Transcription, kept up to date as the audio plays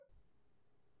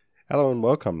Hello and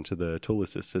welcome to the Tool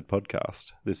Assisted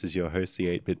podcast. This is your host, the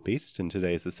 8-Bit Beast, and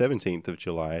today is the 17th of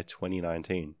July,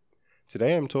 2019.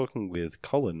 Today I'm talking with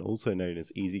Colin, also known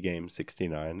as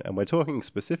EasyGame69, and we're talking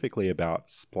specifically about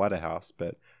Splatterhouse,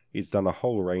 but he's done a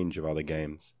whole range of other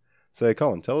games. So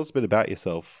Colin, tell us a bit about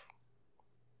yourself.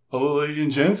 Hello, ladies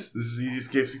and gents. This is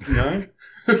EasyEscape69.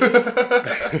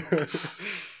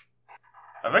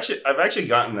 I've actually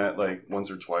gotten that like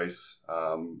once or twice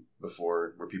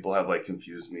before, where people have like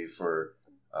confused me for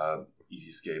Easy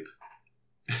Escape.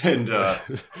 And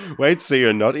wait, so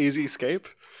you're not Easy Escape?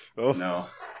 Oh. No,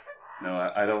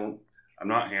 I don't. I'm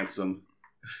not handsome.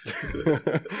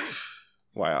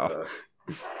 Wow.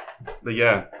 But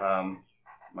yeah,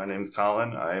 my name is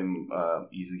Colin. I'm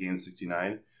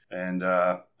EasyGame69. And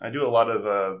I do a lot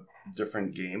of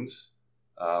different games,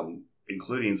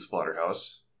 including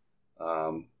Splatterhouse.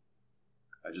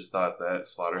 I just thought that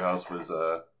Splatterhouse was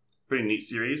a pretty neat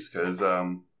series because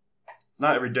it's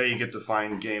not every day you get to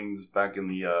find games back in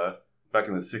the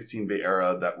 16-bit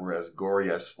era that were as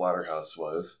gory as Splatterhouse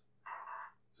was.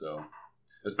 So,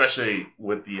 especially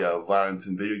with the violence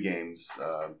in video games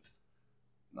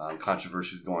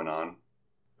controversies going on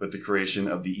with the creation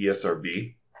of the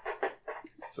ESRB.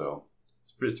 So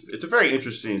it's a very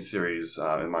interesting series,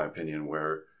 in my opinion,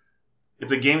 where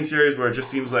it's a game series where it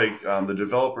just seems like the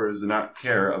developers did not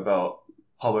care about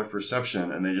public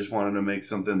perception, and they just wanted to make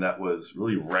something that was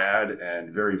really rad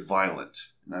and very violent.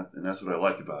 And that's what I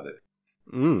like about it.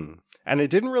 And it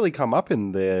didn't really come up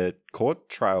in the court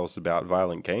trials about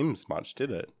violent games much,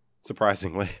 did it?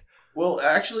 Surprisingly. Well,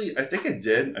 actually, I think it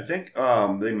did. I think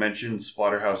they mentioned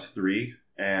Splatterhouse 3,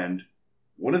 and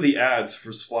one of the ads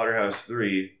for Splatterhouse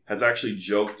 3 has actually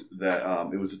joked that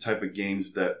it was the type of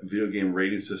games that video game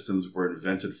rating systems were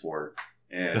invented for,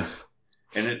 and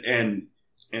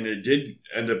it did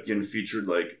end up getting featured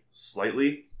like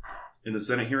slightly in the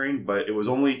Senate hearing, but it was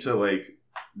only to like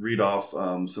read off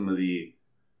some of the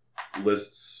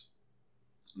lists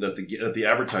that the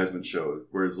advertisement showed,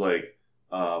 where it's like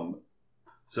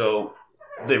so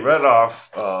they read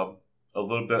off a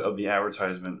little bit of the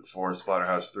advertisement for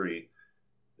Splatterhouse 3.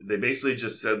 They basically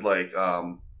just said like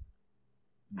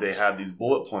they had these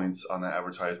bullet points on the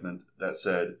advertisement that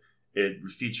said it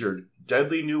featured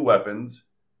deadly new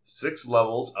weapons, 6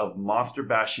 levels of monster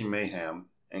bashing mayhem,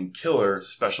 and killer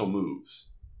special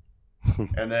moves.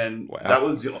 And then wow. that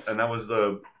was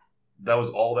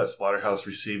all that Splatterhouse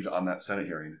received on that Senate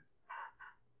hearing.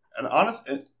 And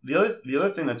the other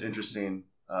thing that's interesting,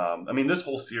 I mean, this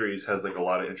whole series has like a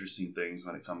lot of interesting things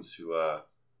when it comes to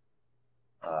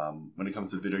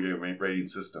video game rating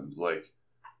systems. Like,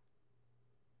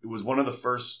 it was one of the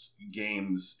first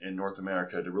games in North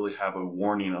America to really have a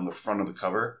warning on the front of the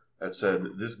cover that said,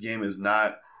 this game is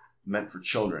not meant for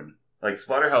children. Like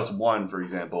Splatterhouse 1, for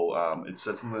example, it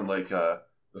said something like,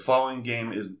 the following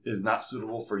game is not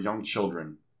suitable for young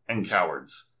children and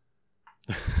cowards.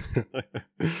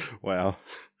 Wow.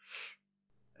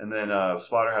 And then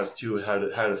Splatterhouse 2 had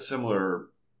a similar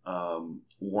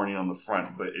warning on the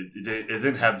front, but it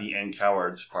didn't have the "and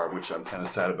cowards" part, which I'm kind of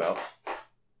sad about.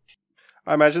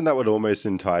 I imagine that would almost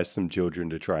entice some children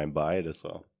to try and buy it as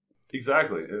well.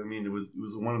 Exactly. I mean, it was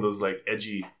one of those like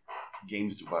edgy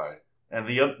games to buy. And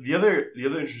the other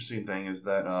interesting thing is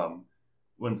that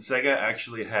when Sega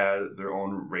actually had their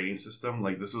own rating system,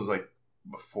 like this was like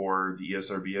before the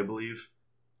ESRB, I believe.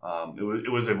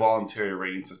 It was a voluntary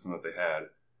rating system that they had.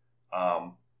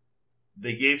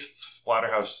 They gave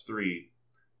Splatterhouse 3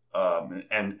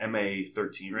 an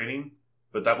MA13 rating,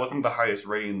 but that wasn't the highest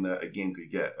rating that a game could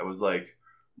get. It was like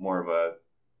more of a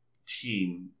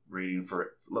teen rating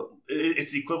for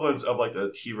it's the equivalence of like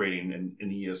a T rating in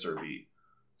the ESRB.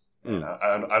 And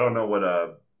I don't know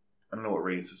what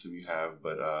rating system you have,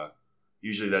 but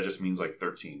usually that just means like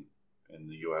 13 in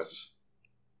the US.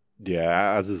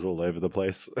 Yeah, ours is all over the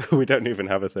place. We don't even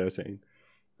have a 13.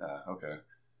 Okay.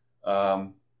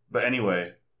 But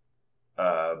anyway,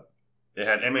 it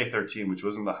had MA13, which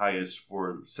wasn't the highest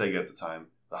for Sega at the time.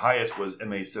 The highest was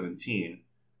MA17,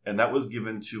 and that was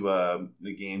given to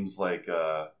the games like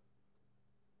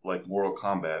Mortal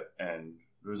Kombat. And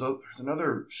there's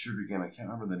another shooter game, I can't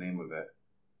remember the name of it.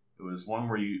 It was one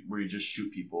where you just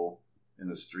shoot people in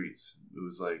the streets. It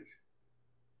was like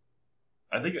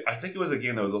I think it was a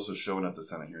game that was also shown at the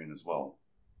Senate hearing as well.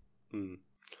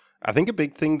 I think a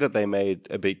big thing that they made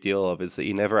a big deal of is that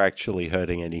you're never actually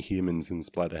hurting any humans in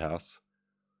Splatterhouse.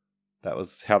 That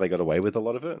was how they got away with a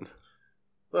lot of it.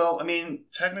 Well, I mean,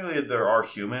 technically there are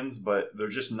humans, but they're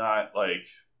just not like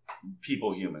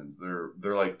people humans.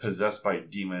 They're like possessed by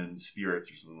demon spirits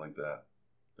or something like that.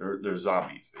 They're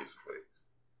zombies basically.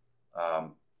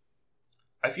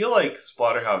 I feel like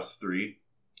Splatterhouse 3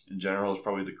 in general is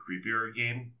probably the creepier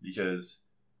game because,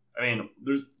 I mean,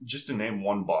 there's just to name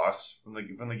one boss from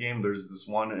the game. There's this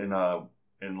one in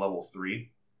level 3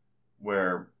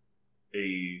 where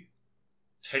a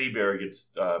teddy bear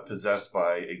gets possessed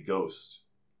by a ghost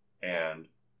and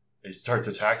it starts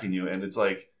attacking you, and it's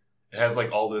like it has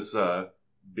like all this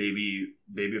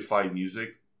babyified music,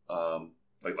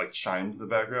 like chimes in the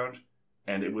background,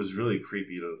 and it was really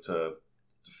creepy to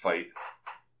fight.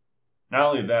 Not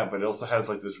only that, but it also has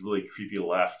like this really creepy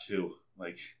laugh too.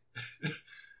 Like,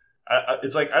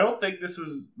 it's like I don't think this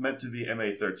is meant to be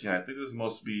MA13. I think this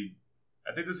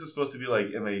is supposed to be like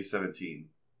MA17.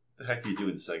 What the heck are you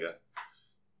doing, Sega?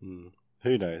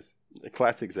 Who knows? A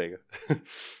classic Sega.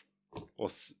 Or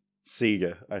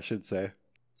Sega, I should say.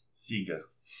 Sega.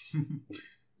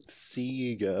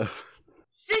 Sega.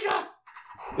 Sega!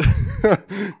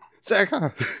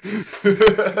 Sega!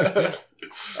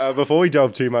 Before we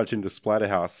delve too much into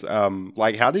Splatterhouse,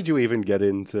 like, how did you even get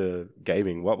into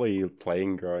gaming? What were you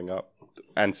playing growing up?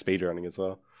 And speedrunning as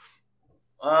well.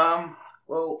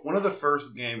 Well, one of the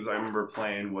first games I remember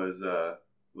playing was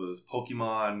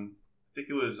Pokemon. I think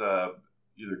it was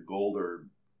either Gold or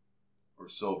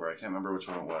Silver. I can't remember which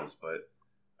one it was, but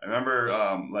I remember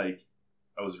like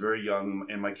I was very young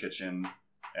in my kitchen,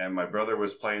 and my brother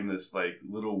was playing this like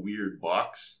little weird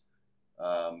box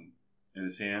in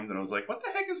his hand, and I was like, "What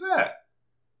the heck is that?"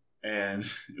 And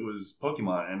it was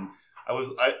Pokemon, and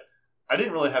I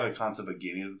didn't really have a concept of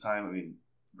gaming at the time. I mean,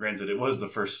 granted, it was the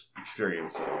first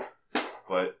experience,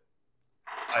 but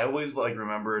I always like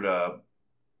remembered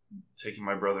taking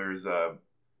my brother's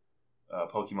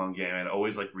Pokemon game and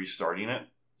always like restarting it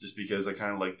just because I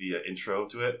kind of like the intro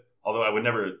to it. Although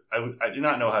I did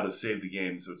not know how to save the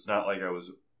game, so it's not like I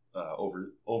was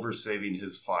over saving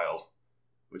his file,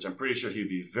 which I'm pretty sure he'd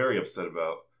be very upset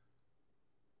about.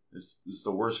 It's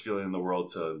the worst feeling in the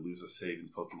world to lose a save in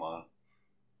Pokemon.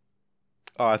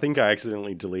 Oh, I think I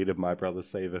accidentally deleted my brother's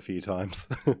save a few times.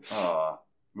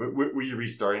 Were you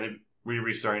restarting it? Were you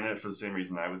restarting it for the same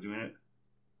reason I was doing it?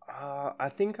 I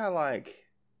think I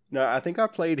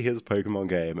played his Pokemon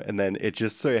game, and then it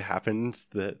just so happened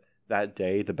that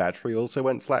day the battery also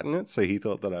went flat in it, so he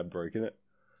thought that I'd broken it.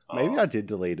 Maybe I did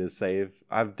delete his save.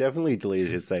 I've definitely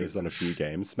deleted his saves on a few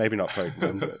games. Maybe not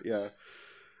Pokemon, but yeah.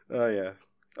 Oh, yeah.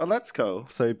 Oh, that's cool.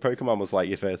 So Pokemon was like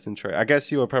your first intro. I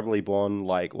guess you were probably born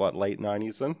like, what, late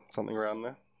 90s then? Something around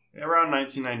there? Yeah, around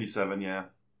 1997, yeah.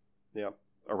 Yeah,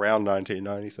 around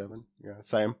 1997. Yeah,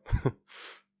 same.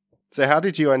 So how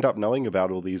did you end up knowing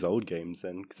about all these old games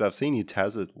then? Because I've seen you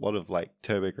Taz a lot of like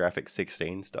TurboGrafx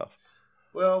 16 stuff.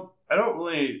 Well, I don't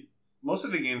really... Most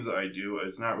of the games that I do,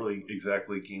 it's not really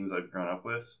exactly games I've grown up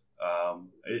with.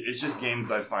 It's just games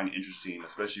that I find interesting,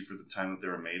 especially for the time that they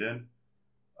were made in.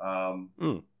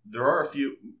 There are a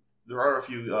few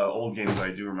old games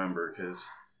I do remember because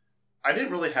I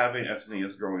didn't really have an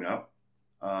SNES growing up,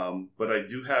 but I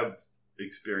do have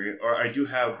experience, or I do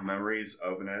have memories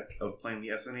of playing the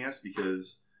SNES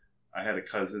because I had a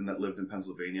cousin that lived in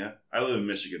Pennsylvania. I live in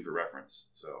Michigan for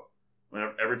reference, so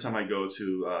every time I go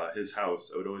to his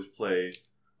house, I would always play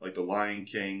like The Lion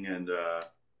King and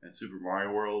Super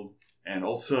Mario World, and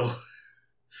also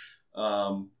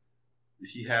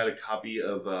he had a copy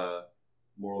of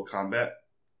Mortal Kombat,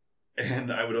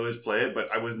 and I would always play it,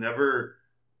 but I was never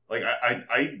like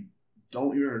I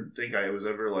don't even think I was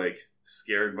ever like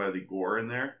scared by the gore in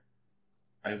there.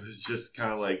 I was just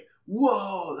kind of like,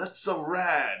 whoa, that's so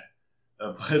rad.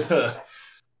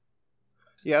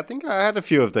 Yeah, I think I had a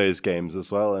few of those games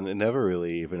as well, and it never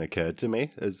really even occurred to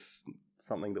me as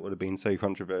something that would have been so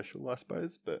controversial, I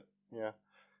suppose. But yeah,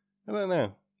 I don't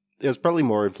know. It was probably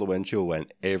more influential when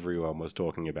everyone was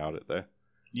talking about it, though.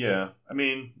 Yeah, I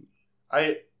mean,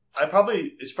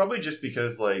 it's probably just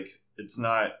because like it's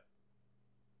not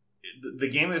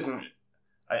the game isn't.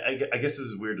 I guess this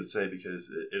is weird to say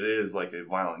because it is like a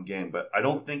violent game, but I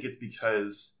don't think it's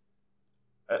because.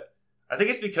 I think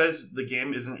it's because the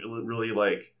game isn't really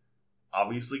like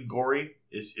obviously gory.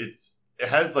 It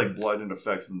has like blood and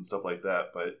effects and stuff like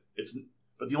that, but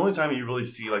the only time you really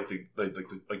see like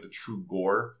the true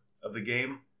gore of the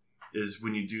game is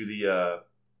when you do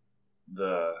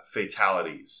the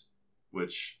fatalities,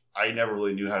 which I never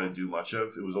really knew how to do much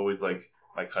of. It was always like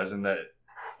my cousin that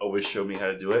always showed me how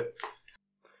to do it.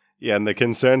 Yeah, and the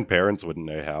concerned parents wouldn't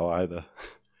know how either.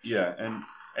 Yeah, and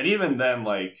even then,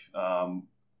 like,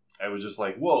 I was just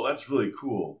like, whoa, that's really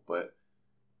cool. But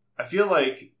I feel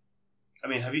like, I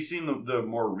mean, have you seen the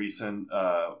more recent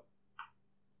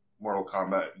Mortal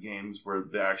Kombat games where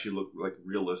they actually look like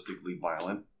realistically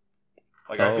violent?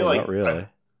 Like, I feel like not really.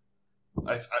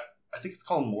 I think it's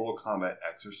called Mortal Kombat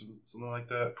X or something like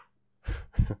that.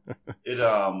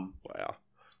 Wow.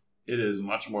 It is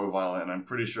much more violent, and I'm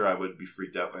pretty sure I would be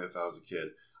freaked out if I was a kid.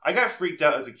 I got freaked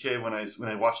out as a kid when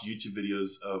I watched YouTube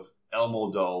videos of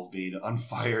Elmo dolls being on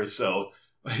fire, so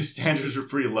my standards were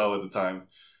pretty low at the time.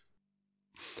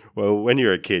 Well, when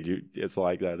you're a kid, it's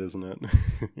like that, isn't it?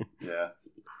 Yeah.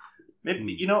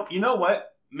 Maybe you know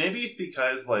what? Maybe it's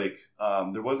because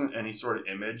there wasn't any sort of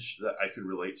image that I could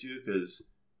relate to. Because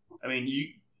I mean, you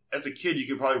as a kid, you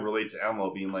could probably relate to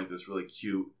Elmo being like this really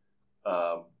cute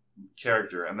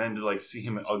character, and then to see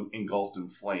him engulfed in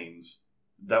flames,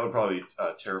 that would probably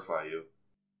terrify you.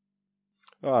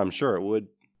 Oh, I'm sure it would.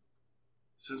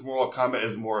 Since Mortal Kombat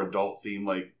is more adult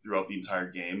themed, throughout the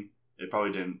entire game, it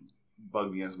probably didn't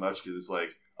bug me as much because it's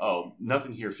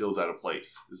nothing here feels out of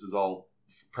place. This is all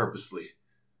purposely.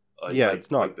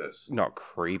 It's not like this. Not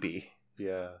creepy.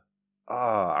 Yeah.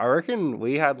 I reckon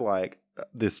we had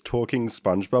this talking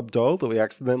SpongeBob doll that we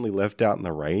accidentally left out in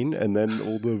the rain, and then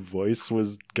all the voice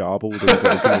was garbled and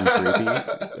broken and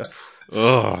creepy.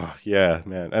 Oh, yeah,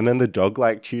 man. And then the dog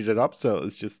chewed it up, so it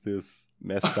was just this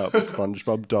messed up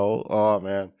SpongeBob doll. Oh,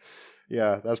 man.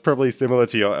 Yeah, that's probably similar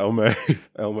to your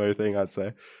Elmo thing, I'd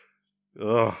say.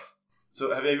 Ugh.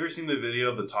 So have you ever seen the video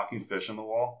of the talking fish on the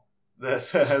wall that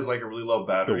has a really low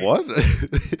battery? The what?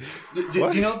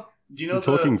 Do you know the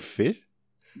talking fish?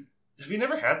 Have you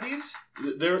never had these?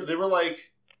 They were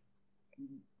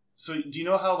so do you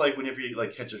know how whenever you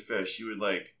catch a fish, you would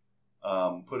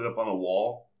put it up on a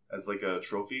wall as a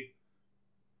trophy?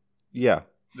 Yeah.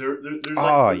 There's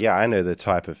yeah, I know the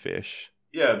type of fish.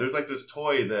 Yeah, there's this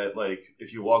toy that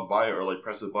if you walk by it or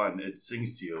press a button, it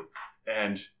sings to you,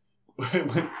 and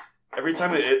every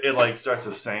time it starts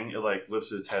to sing, it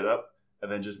lifts its head up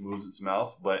and then just moves its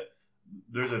mouth. But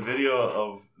there's a video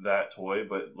of that toy,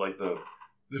 but the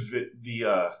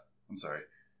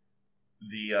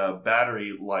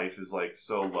battery life is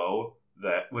so low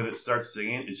that when it starts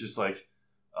singing, it's just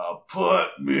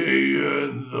put me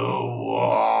in the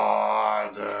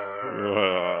water.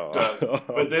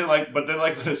 But then when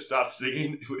it stopped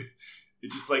singing,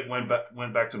 it just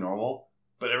went back to normal.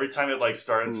 But every time it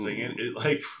started singing,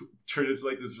 it turned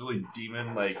into this really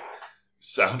demon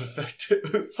sound effect.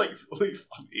 It was really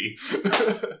funny.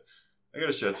 I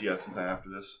gotta show it to you sometime after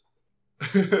this.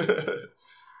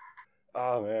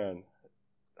 Oh man,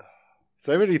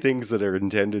 so many things that are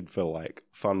intended for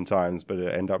fun times, but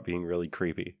it end up being really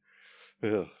creepy.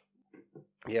 Ugh.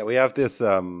 Yeah, we have this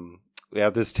town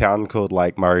called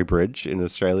Murray Bridge in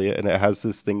Australia, and it has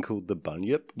this thing called the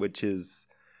Bunyip, which is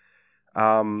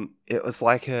it was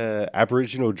a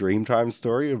Aboriginal Dreamtime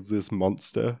story of this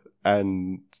monster,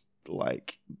 and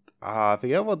I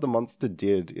forget what the monster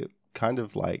did. It kind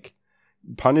of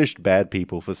punished bad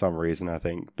people for some reason, I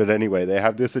think. But anyway, they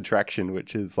have this attraction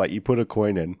which is you put a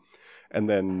coin in, and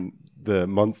then the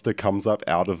monster comes up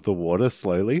out of the water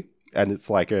slowly, and it's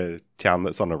a town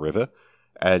that's on a river,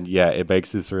 and yeah, it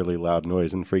makes this really loud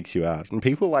noise and freaks you out, and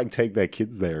people take their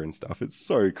kids there and stuff. It's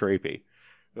so creepy.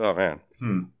 Oh man.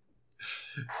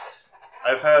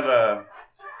 I've had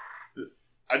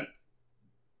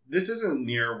this isn't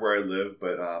near where I live,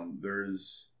 but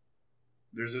there's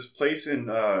this place in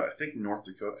I think North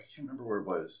Dakota. I can't remember where it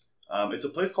was. It's a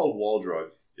place called Waldrug.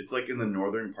 It's in the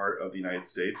northern part of the United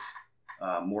States,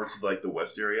 more to the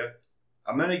west area.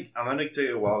 I'm gonna take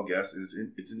a wild guess, and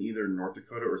it's in either North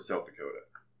Dakota or South Dakota,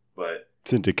 but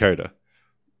it's in Dakota.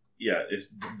 Yeah, it's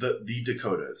the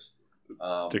Dakotas.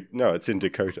 No, it's in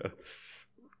Dakota.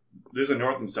 There's a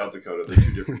North and South Dakota. They're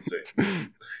two different states.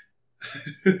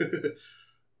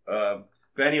 But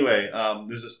anyway,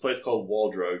 there's this place called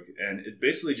Waldrug, and it's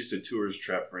basically just a tourist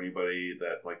trap for anybody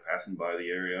that's passing by the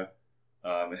area.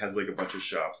 It has a bunch of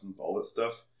shops and all that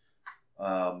stuff.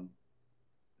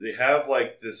 They have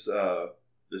this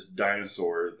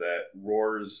dinosaur that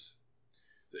roars.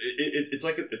 It's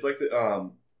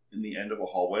in the end of a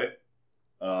hallway.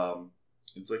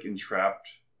 It's entrapped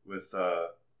with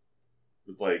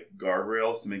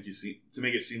guardrails to make it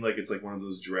seem like it's one of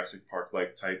those Jurassic Park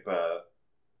type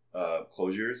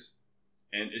closures,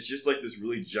 and it's just this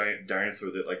really giant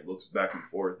dinosaur that looks back and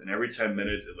forth, and every 10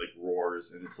 minutes it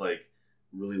roars, and it's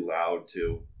really loud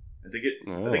too. I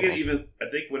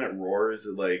think when it roars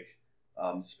it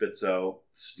spits out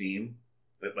steam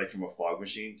that from a fog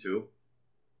machine too.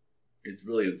 It's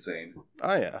really insane.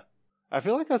 Oh yeah, I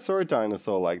feel I saw a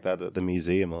dinosaur like that at the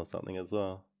museum or something as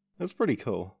well. That's pretty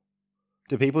cool.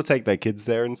 Do people take their kids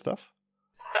there and stuff?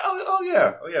 Oh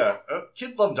yeah.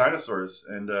 Kids love dinosaurs,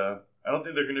 and I don't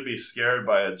think they're going to be scared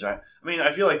by a giant. I mean,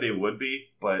 I feel they would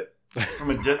be, but from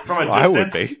a distance, I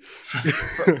would be.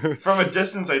 from a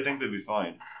distance, I think they'd be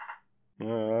fine.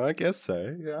 I guess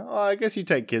so. Yeah, well, I guess you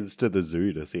take kids to the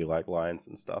zoo to see like lions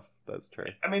and stuff. That's true.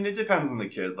 I mean, it depends on the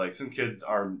kid. Like some kids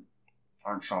aren't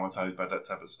traumatized by that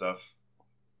type of stuff,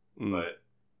 but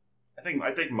I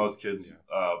think most kids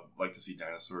like to see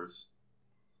dinosaurs.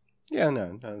 Yeah,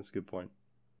 no, that's a good point.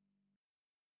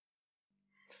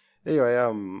 Anyway,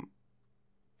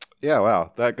 yeah,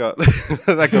 wow, that got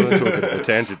that got into a bit of a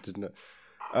tangent, didn't it?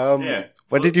 Yeah.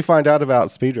 When did you find out about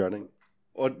speedrunning?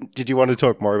 Or did you want to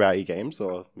talk more about your games,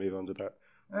 or move on to that?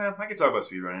 I can talk about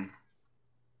speedrunning.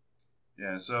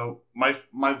 Yeah, so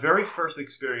my very first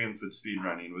experience with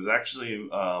speedrunning was actually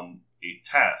a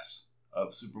TAS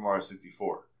of Super Mario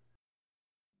 64.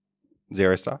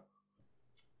 Zero Star?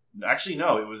 Actually,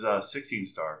 no, it was a 16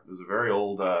 star. It was a very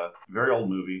old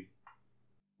movie.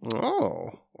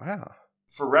 Oh, wow.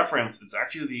 For reference, it's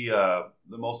actually the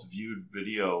most viewed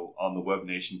video on the Web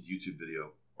Nation's YouTube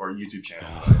video or YouTube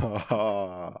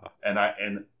channel.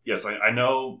 And yes, I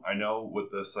know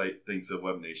what the site thinks of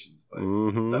Web Nations, but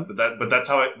that's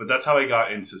how I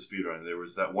got into speedrunning. There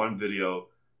was that one video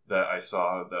that I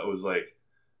saw that was like,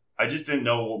 I just didn't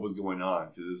know what was going on,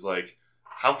 because it's like,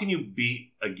 how can you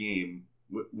beat a game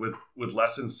with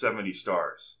less than 70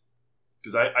 stars?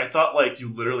 Because I thought like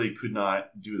you literally could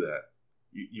not do that.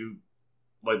 You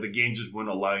like the game just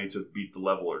wouldn't allow you to beat the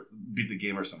level or beat the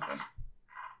game or something.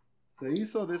 So you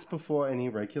saw this before any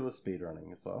regular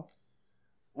speedrunning as well?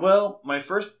 Well, my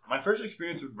first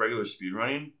experience with regular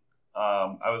speedrunning,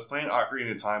 I was playing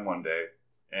Ocarina of Time one day,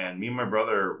 and me and my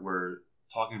brother were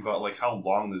talking about like how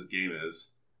long this game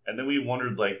is, and then we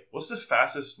wondered like, what's the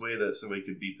fastest way that somebody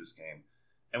could beat this game?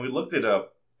 And we looked it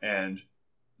up, and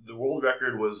the world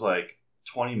record was like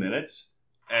 20 minutes,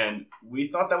 and we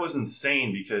thought that was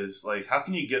insane because like, how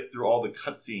can you get through all the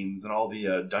cutscenes and all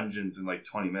the dungeons in like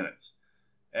 20 minutes?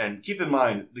 And keep in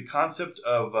mind, the concept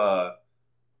of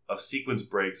sequence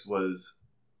breaks was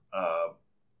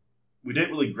we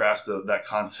didn't really grasp that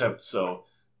concept. So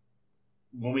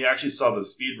when we actually saw the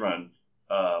speed run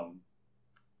of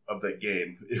that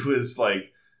game, it was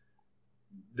like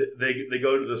they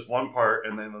go to this one part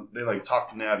and then they like talk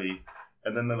to Navi,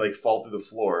 and then they like fall through the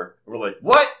floor. And we're like,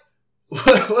 what?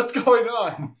 What's going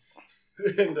on?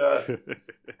 And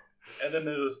then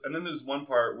there's one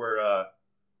part where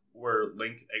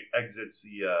Link exits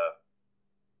the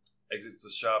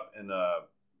shop, and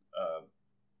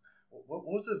what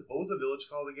was the village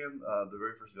called again? The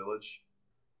very first village,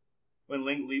 when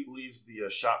Link leaves the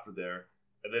shop for there,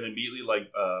 and then immediately like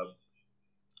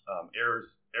air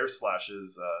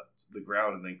slashes to the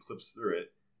ground and then clips through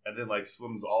it, and then like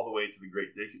swims all the way to the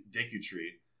Great Deku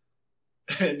Tree,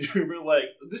 and we were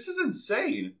like, this is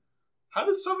insane. How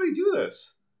did somebody do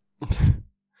this?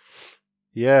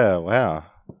 Yeah, wow.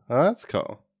 Oh, that's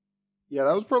cool. Yeah,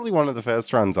 that was probably one of the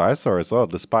first runs I saw as well,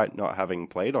 despite not having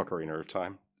played Ocarina of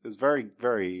Time. It was very,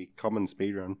 very common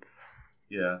speedrun.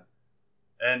 Yeah.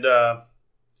 And the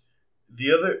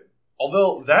other,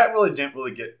 although that didn't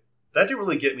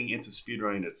really get me into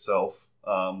speedrunning itself.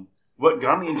 What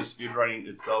got me into speedrunning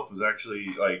itself was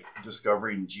actually like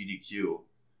discovering GDQ,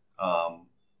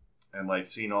 and like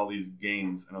seeing all these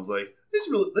games, and I was like, this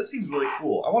seems really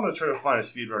cool. I want to try to find a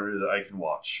speedrunner that I can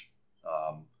watch,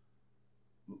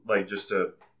 like just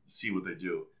to see what they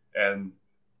do. And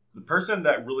the person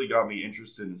that really got me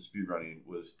interested in speedrunning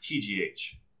was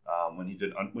TGH,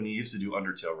 when he used to do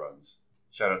Undertale runs.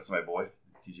 Shout out to my boy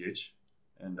TGH,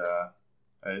 and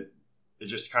it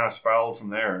just kind of spiraled from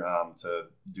there to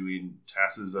doing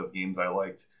tasks of games I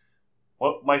liked.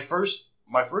 Well, my first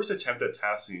attempt at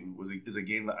tassing is a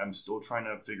game that I'm still trying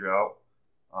to figure out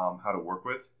how to work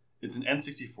with. It's an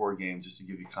N64 game, just to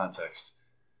give you context.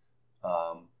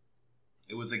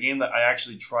 It was a game that I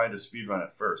actually tried to speedrun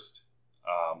at first.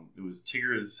 It was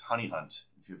Tigger's Honey Hunt,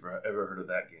 if you've ever heard of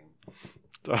that game.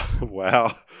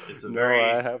 Wow. No,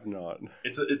 I have not.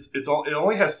 It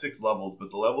only has 6 levels, but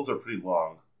the levels are pretty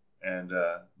long. And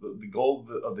the goal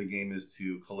of the game is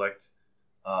to collect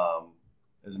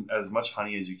as much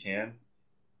honey as you can.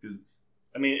 Because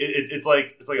I mean, it's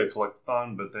like a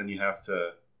collectathon, but then you have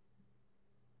to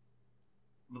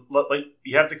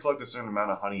collect a certain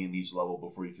amount of honey in each level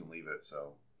before you can leave it.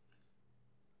 So.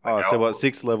 Oh, so what?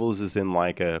 6 levels is in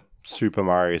like a Super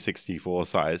Mario 64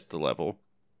 sized level?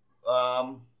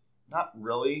 Not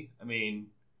really. I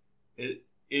mean,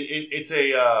 it's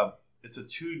a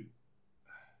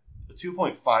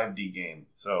 2.5D game.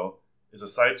 So it's a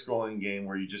side-scrolling game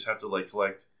where you just have to like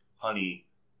collect honey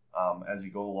as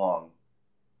you go along.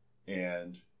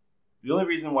 And the only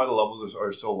reason why the levels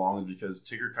are so long is because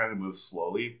Tigger kind of moves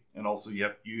slowly, and also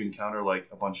you encounter like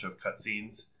a bunch of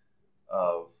cutscenes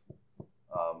of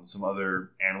some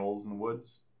other animals in the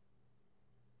woods.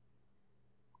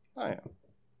 Oh yeah.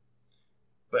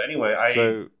 But anyway, I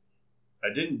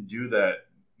didn't do that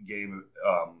game.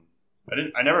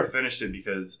 I never finished it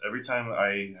because every time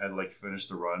I had like finished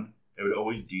the run, it would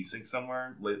always desync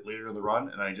somewhere later in the run,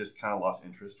 and I just kind of lost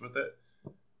interest with it.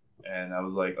 And I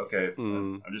was like, okay,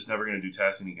 I'm just never gonna do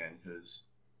tasking again because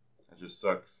it just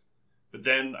sucks. But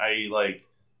then I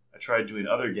tried doing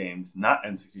other games, not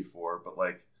N64, but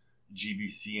like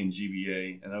GBC and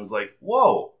GBA, and I was like,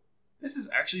 whoa, this is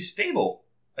actually stable.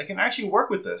 I can actually work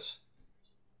with this.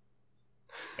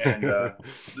 And the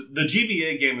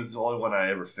GBA game is the only one I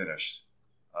ever finished,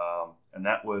 and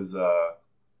that was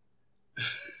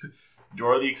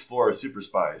Dora the Explorer Super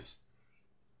Spies.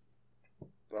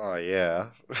 Oh yeah.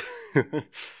 That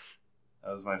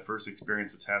was my first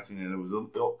experience with tasking, and it was.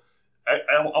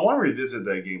 I want to revisit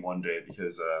that game one day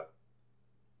because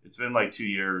it's been like 2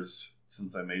 years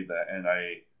since I made that, and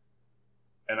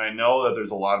I know that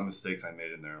there's a lot of mistakes I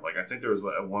made in there. Like I think there was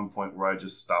at one point where I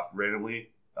just stopped randomly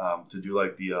to do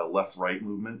like the left-right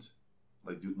movement,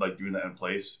 like doing that in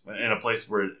a place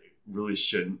where it really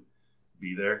shouldn't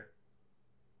be there.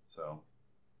 So,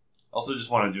 also just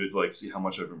want to do it to like see how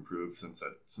much I've improved since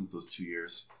those 2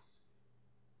 years.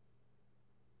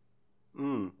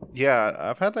 Yeah,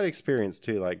 I've had that experience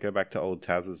too. Like, go back to old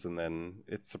Taz's, and then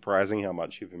it's surprising how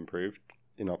much you've improved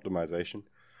in optimization.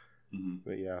 Mm-hmm.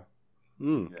 But yeah.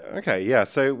 Yeah. Okay, yeah.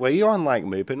 So, were you on like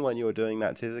Mupen when you were doing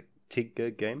that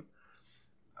TIG game?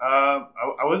 I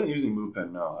wasn't using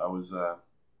Mupen. No, I was.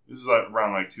 This is like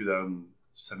around like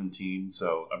 2017,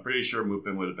 so I'm pretty sure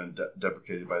Mupen would have been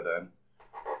deprecated by then.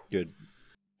 Good.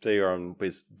 So you're on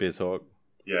BizHawk.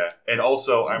 Yeah, and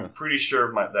also I'm pretty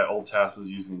sure that old Taz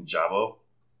was using Jabo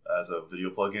as a video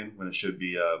plugin when it should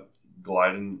be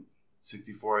Gliden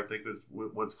 64, I think is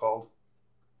what it's called.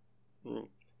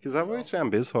 Because I've always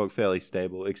found BizHawk fairly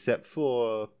stable, except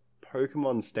for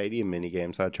Pokemon Stadium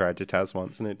minigames. I tried to Taz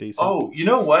once and it desync. Oh, you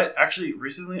know what? Actually,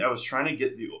 recently I was trying to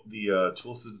get the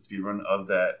tool system speedrun of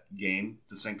that game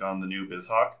to sync on the new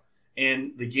BizHawk,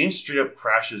 and the game straight up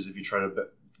crashes if you try to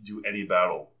do any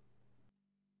battle.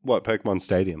 What, Pokemon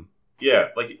Stadium? Yeah,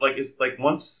 it's like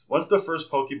once the first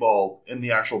Pokeball in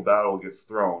the actual battle gets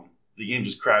thrown, the game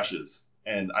just crashes,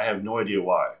 and I have no idea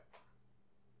why.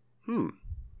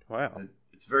 Wow.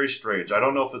 It's very strange. I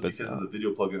don't know if it's because of the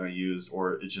video plugin I used,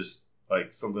 or it's just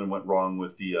like something went wrong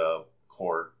with the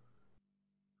core.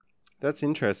 That's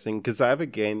interesting, because I have a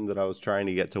game that I was trying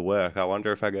to get to work. I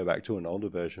wonder if I go back to an older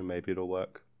version, maybe it'll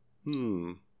work.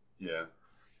 Yeah.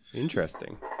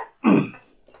 Interesting.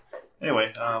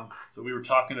 Anyway, so we were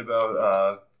talking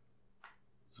about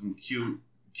some cute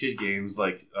kid games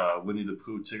like Winnie the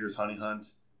Pooh, Tigger's Honey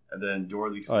Hunt, and then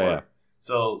Dora the Explorer. Oh, yeah.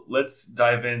 So let's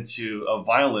dive into a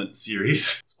violent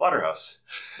series, Splatterhouse.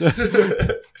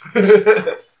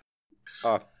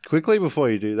 Quickly before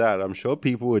you do that, I'm sure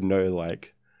people would know,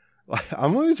 like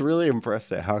I'm always really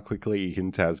impressed at how quickly you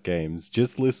can Taz games.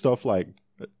 Just list off like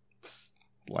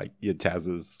your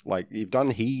Tazes. Like, you've done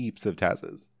heaps of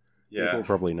Tazes. Yeah. People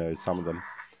probably know some of them.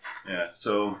 Yeah,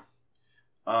 so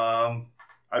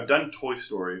I've done Toy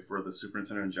Story for the Super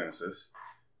Nintendo and Genesis.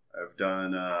 I've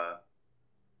done,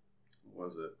 what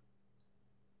was it?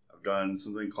 I've done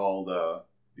something called The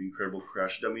Incredible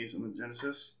Crash Dummies in the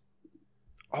Genesis.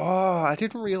 Oh, I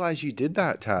didn't realize you did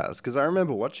that, Taz, because I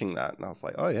remember watching that, and I was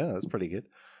like, oh yeah, that's pretty good.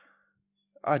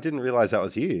 I didn't realize that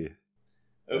was you.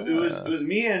 It was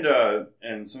me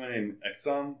and someone named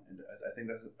Exxon.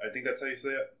 I think that's how you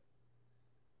say it.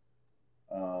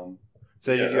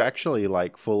 So did you actually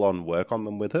like full on work on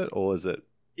them with it, or is it?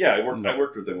 Yeah, I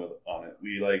worked with them on it.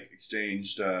 We like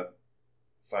exchanged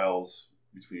files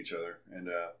between each other, and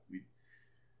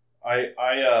I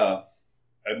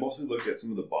mostly looked at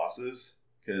some of the bosses,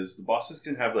 because the bosses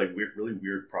can have like really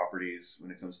weird properties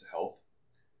when it comes to health.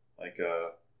 Like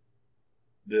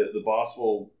the boss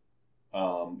will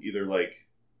either like,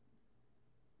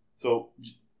 so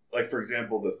like for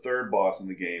example, the third boss in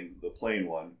the game, the plane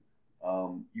one.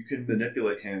 You can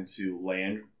manipulate him to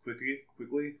land quickly,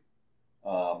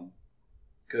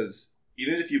 because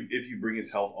even if you bring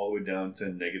his health all the way down to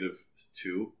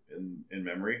 -2 in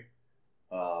memory,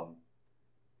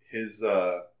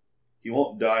 he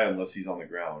won't die unless he's on the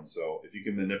ground. So if you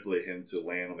can manipulate him to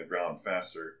land on the ground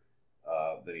faster,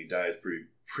 then he dies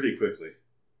pretty quickly.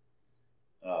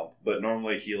 But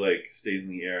normally he like stays in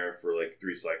the air for like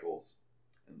 3 cycles,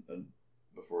 and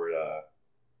before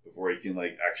he can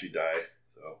like actually die.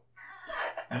 So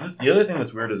the other thing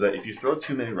that's weird is that if you throw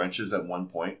too many wrenches at one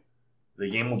point, the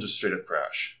game will just straight up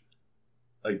crash.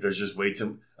 Like there's just way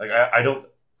too I don't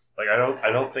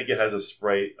think it has a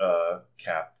sprite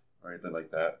cap or anything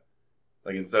like that.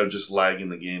 Like instead of just lagging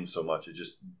the game so much, it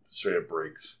just straight up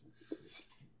breaks.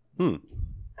 Hmm.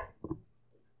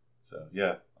 So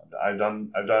yeah, I've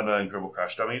done Incredible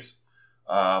Crash Dummies.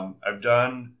 I've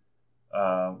done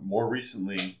more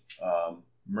recently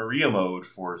Maria mode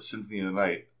for Symphony of the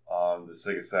Night on the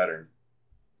Sega Saturn.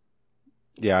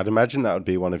 Yeah, I'd imagine that would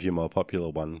be one of your more popular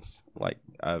ones, like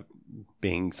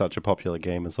being such a popular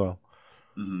game as well.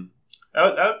 Mm-hmm.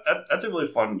 That's a really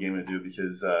fun game to do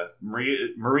because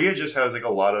Maria just has like a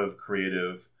lot of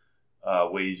creative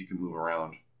ways you can move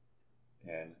around,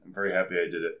 and I'm very happy I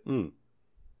did it. Mm.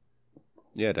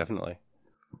 Yeah, definitely.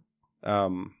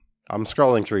 I'm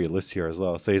scrolling through your list here as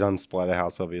well. So you've done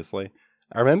Splatterhouse, obviously.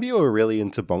 I remember you were really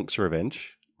into Bonk's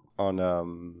Revenge on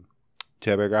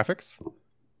TurboGrafx.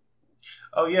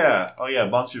 Oh yeah,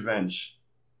 Bonk's Revenge.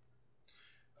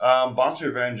 Bonk's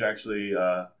Revenge actually.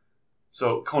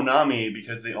 So Konami,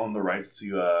 because they own the rights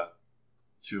to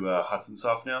Hudson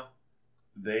Soft now,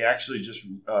 they actually just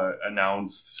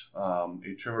announced a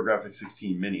TurboGrafx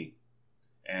 16 Mini,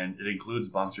 and it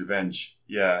includes Bonk's Revenge.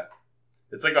 Yeah,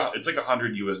 it's like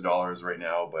 $100 right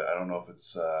now, but I don't know if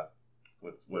it's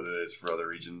what it is for other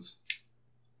regions.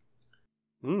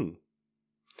 Hmm.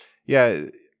 Yeah,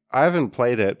 I haven't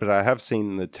played it, but I have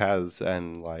seen the Taz,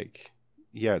 and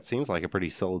yeah, it seems like a pretty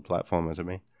solid platformer to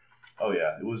me. Oh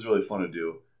yeah, it was really fun to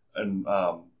do, and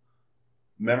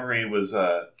Memory's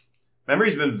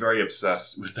been very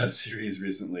obsessed with that series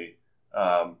recently.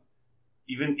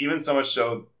 Even so much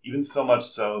so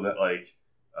that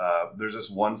there's this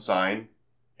one sign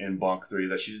in Bonk 3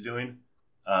 that she's doing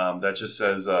that just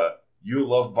says "You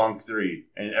love Bonk 3,"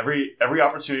 and every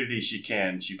opportunity she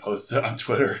can, she posts it on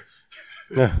Twitter.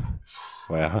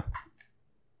 Wow.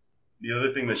 The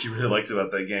other thing that she really likes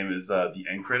about that game is the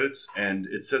end credits, and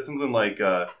it says something like,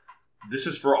 "This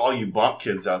is for all you Bonk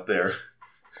kids out there."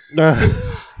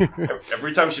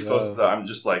 Every time she posts that, I'm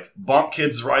just like, "Bonk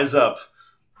kids, rise up!"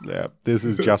 Yeah, this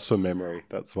is just for Memory.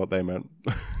 That's what they meant.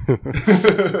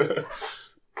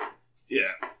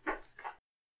 Yeah.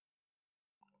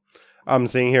 I'm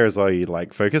seeing here as well, you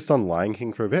focused on Lion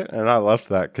King for a bit, and I loved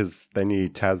that because then you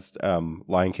tazzed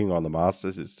Lion King on the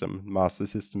Master System. Master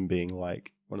System being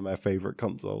one of my favorite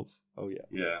consoles. Oh yeah.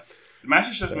 Yeah. The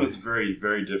Master System is very,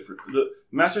 very different. The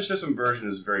Master System version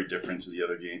is very different to the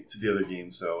other game.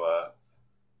 So,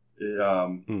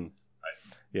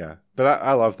 yeah, but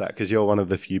I love that because you're one of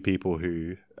the few people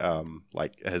who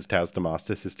has tazzed a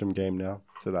Master System game now.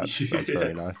 So that's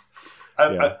very nice.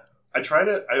 I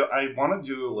want to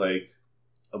do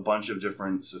a bunch of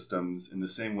different systems in the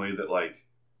same way that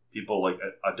people like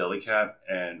Adelicat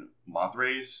and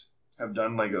Mothrays have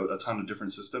done a ton of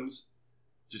different systems.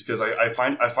 Just because I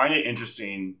find it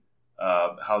interesting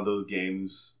how those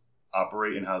games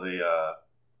operate and how they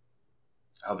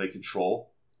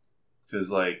control.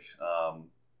 Because I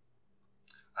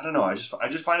don't know, I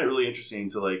just find it really interesting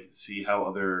to see how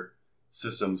other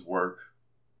systems work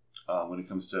when it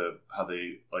comes to how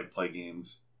they play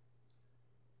games.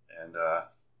 And I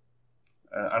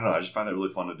don't know, I just find it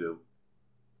really fun to do.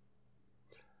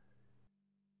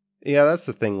 Yeah, that's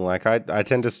the thing. I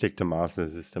tend to stick to Master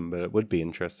System, but it would be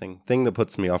interesting. Thing that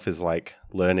puts me off is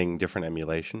learning different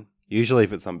emulation. Usually,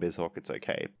 if it's on BizHawk, it's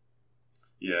okay.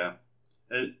 Yeah,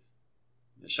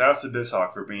 shout out to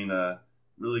BizHawk for being a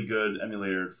really good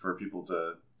emulator for people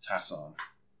to TAS on.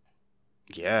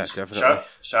 Yeah, definitely.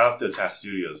 Shout out to TAS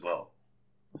Studio as well.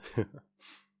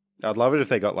 I'd love it if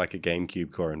they got a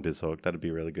GameCube core in BizHawk. That'd be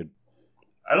really good.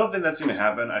 I don't think that's going to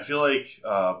happen. I feel like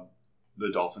the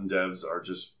Dolphin devs are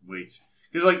just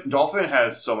because Dolphin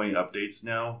has so many updates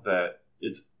now that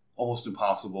it's almost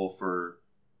impossible for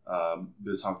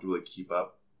BizHawk to really keep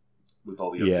up with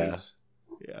all the updates.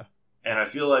 Yeah. And I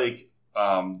feel like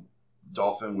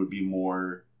Dolphin would be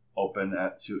more open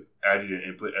to adding an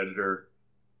input editor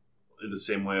in the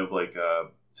same way of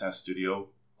TAS Studio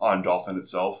on Dolphin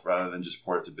itself rather than just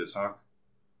port it to BizHawk.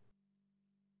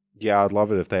 Yeah, I'd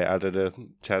love it if they added a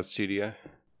TAS Studio.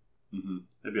 Mm-hmm.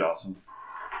 That'd be awesome.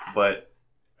 But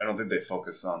I don't think they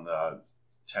focus on the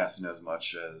TASing as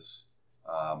much as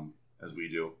we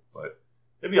do. But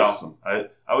it'd be awesome. I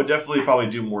would definitely probably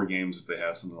do more games if they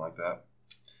have something like that.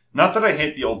 Not that I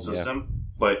hate the old system,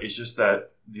 but it's just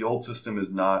that the old system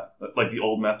is not the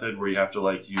old method where you have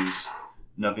to use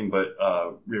nothing but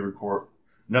re-record,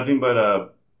 nothing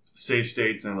but save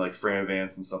states and frame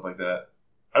advance and stuff like that.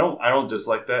 I don't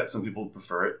dislike that. Some people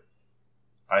prefer it.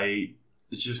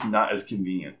 It's just not as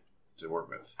convenient to work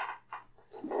with.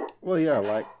 Well,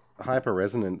 yeah, Hyper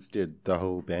Resonance did the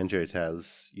whole Banjo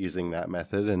Taz using that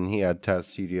method, and he had TAS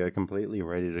Studio completely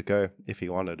ready to go if he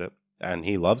wanted it, and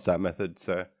he loves that method.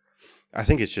 So I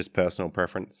think it's just personal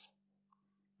preference.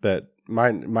 But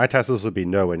my TASs would be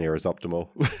nowhere near as optimal.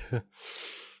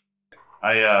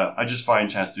 I just find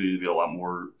Chat Studio to be a lot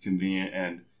more convenient,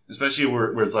 and especially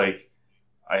where it's like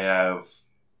I have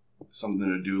something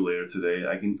to do later today.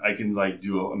 I can like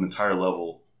do an entire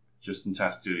level just in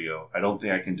Chat Studio. I don't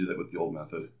think I can do that with the old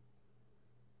method.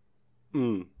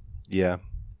 Yeah,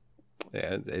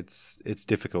 it's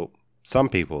difficult. Some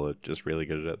people are just really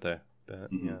good at it though.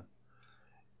 But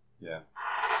yeah.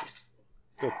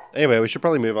 Cool. Anyway, we should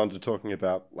probably move on to talking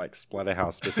about like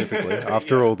Splatterhouse specifically.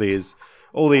 After all these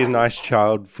nice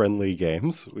child-friendly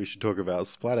games, we should talk about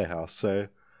Splatterhouse. So,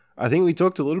 I think we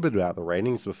talked a little bit about the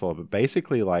ratings before, but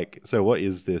basically, so what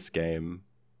is this game?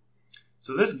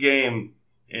 So this game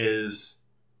is,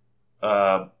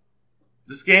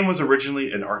 this game was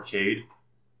originally an arcade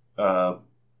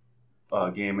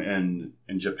game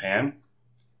in Japan.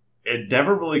 It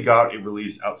never really got a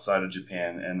release outside of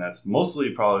Japan, and that's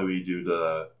mostly probably due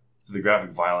to the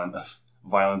graphic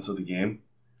violence of the game.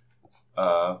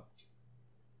 But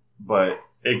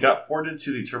it got ported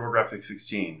to the TurboGrafx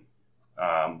 16,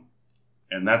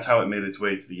 and that's how it made its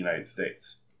way to the United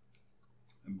States.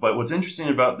 But what's interesting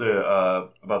about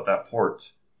that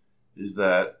port is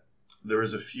that there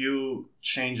was a few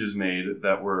changes made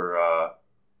that were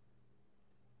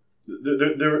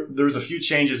there was a few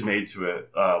changes made to it.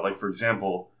 Like for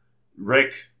example,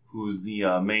 Rick, who's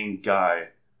the main guy,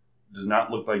 does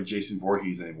not look like Jason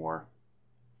Voorhees anymore.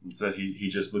 Instead, he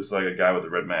just looks like a guy with a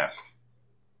red mask.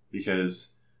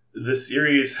 Because this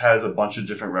series has a bunch of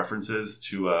different references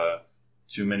to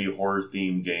many horror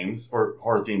themed games or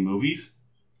horror themed movies,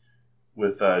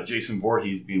 with Jason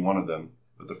Voorhees being one of them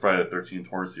with the Friday the 13th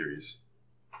horror series.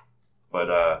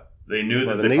 But they knew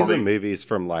that these are movies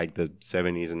from like the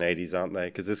 70s and 80s, aren't they?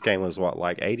 Because this game was what,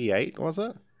 like 88, was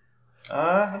it?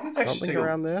 I think something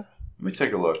around there. Let me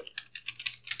take a look.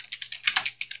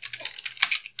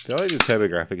 I feel like the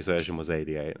TurboGrafx version was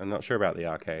 88. I'm not sure about the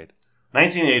arcade.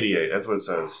 1988. That's what it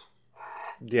says.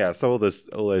 Yeah, so all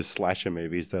those slasher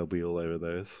movies, they'll be all over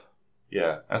those.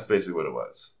 Yeah, that's basically what it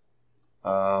was.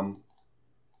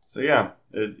 So yeah,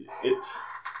 it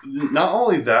not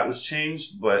only that was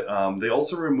changed, but they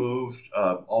also removed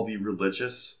all the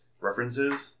religious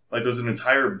references. Like there's an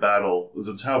entire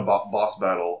boss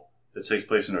battle that takes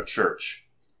place in a church,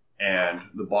 and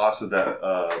the boss of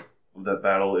that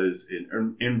battle is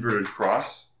an inverted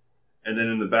cross, and then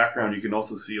in the background you can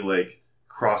also see like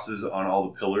crosses on all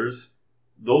the pillars.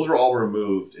 Those were all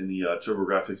removed in the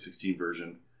TurboGrafx 16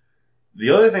 version.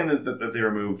 The other thing that they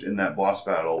removed in that boss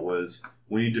battle was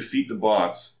when you defeat the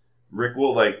boss, Rick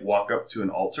will like walk up to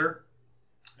an altar,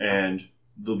 and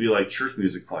there'll be like church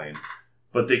music playing.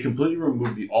 But they completely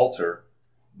removed the altar,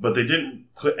 but they didn't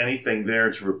put anything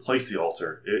there to replace the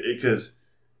altar. Because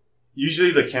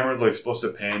usually the camera's like supposed to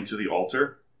pan to the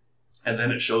altar, and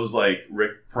then it shows like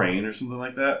Rick praying or something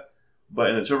like that. But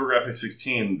in the TurboGrafx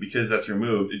 16, because that's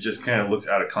removed, it just kind of looks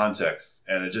out of context,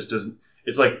 and it just doesn't.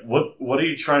 It's like, what are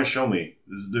you trying to show me?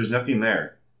 There's nothing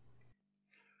there.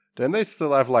 Don't they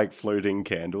still have like floating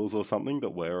candles or something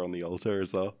that were on the altar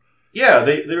as well? Yeah,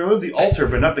 they removed the altar,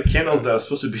 but not the candles that was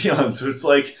supposed to be on. So it's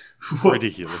like,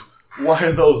 ridiculous. Why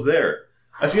are those there?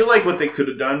 I feel like what they could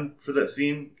have done for that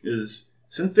scene is,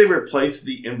 since they replaced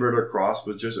the inverted cross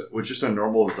with just a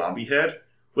normal zombie head,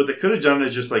 what they could have done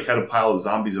is just like had a pile of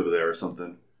zombies over there or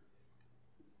something.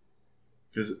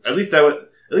 Because at least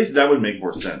that would make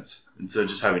more sense instead of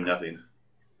just having nothing.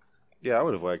 Yeah, that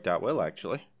would have worked out well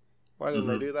actually. Why didn't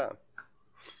they do that?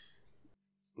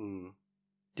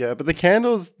 Yeah, but the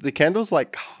candles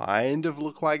like kind of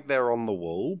look like they're on the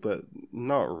wall, but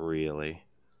not really.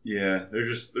 Yeah, they're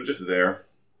just there.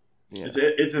 Yeah.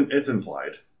 It's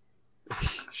implied.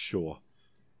 Sure.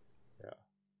 Yeah.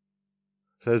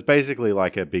 So it's basically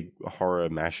like a big horror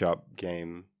mashup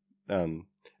game, and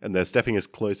they're stepping as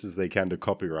close as they can to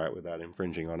copyright without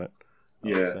infringing on it.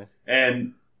 Yeah,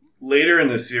 and later in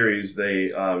the series, they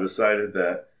decided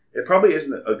that it probably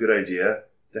isn't a good idea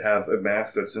to have a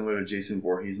mask that's similar to Jason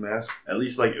Voorhees' mask, at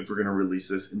least like if we're going to release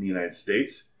this in the United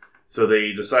States. So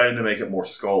they decided to make it more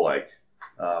skull-like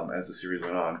as the series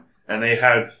went on. And they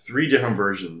had 3 different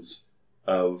versions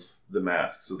of the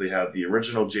mask. So they had the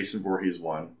original Jason Voorhees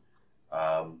one.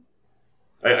 I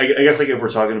guess like if we're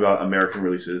talking about American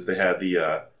releases, they had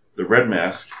the red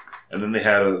mask, and then they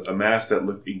had a mask that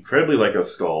looked incredibly like a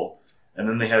skull. And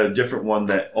then they had a different one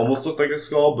that almost looked like a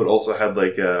skull, but also had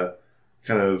like a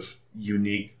kind of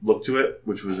unique look to it,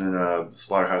 which was in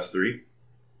Splatterhouse 3.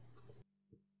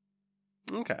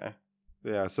 Okay.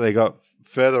 Yeah, so they got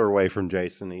further away from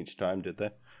Jason each time, did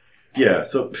they? Yeah,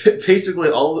 so basically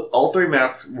all 3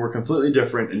 masks were completely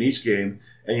different in each game,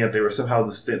 and yet they were somehow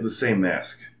the same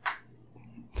mask.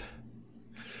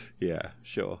 Yeah,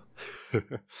 sure.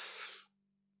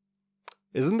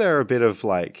 Isn't there a bit of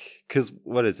like, because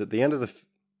what is it? The end of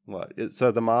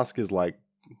so the mask is like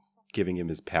giving him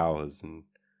his powers and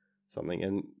something,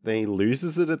 and then he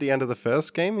loses it at the end of the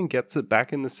first game and gets it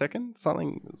back in the second.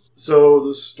 So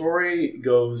the story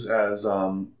goes as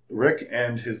Rick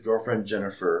and his girlfriend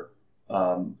Jennifer.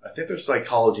 I think they're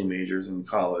psychology majors in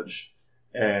college,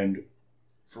 and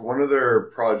for one of their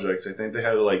projects, I think they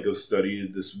had to like go study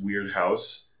this weird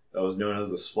house that was known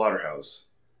as the Slaughterhouse.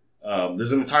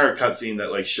 There's an entire cutscene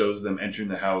that like shows them entering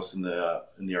the house in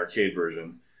the arcade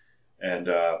version, and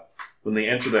when they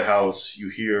enter the house, you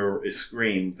hear a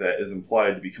scream that is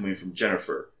implied to be coming from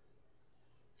Jennifer,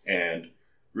 and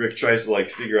Rick tries to like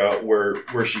figure out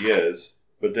where she is,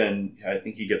 but then I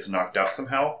think he gets knocked out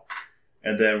somehow,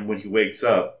 and then when he wakes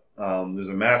up, there's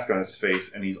a mask on his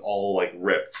face, and he's all like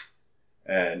ripped,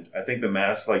 and I think the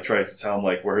mask like tries to tell him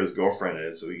like where his girlfriend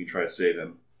is, so he can try to save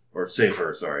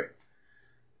her. Sorry.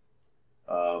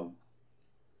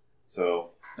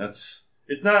 So it's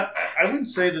not. I wouldn't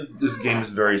say that this game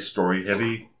is very story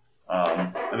heavy.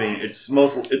 I mean, it's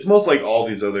most like all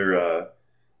these other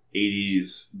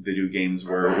 80s video games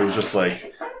where it was just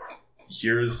like,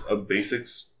 here's a basic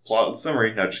plot and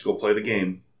summary. Now just go play the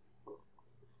game.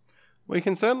 We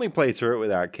can certainly play through it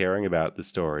without caring about the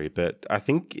story, but I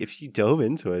think if you delve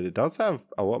into it, it does have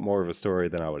a lot more of a story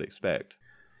than I would expect.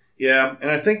 Yeah, and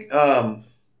I think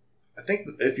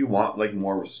if you want like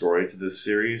more of a story to this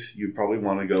series, you probably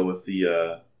want to go with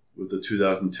the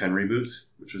 2010 reboot,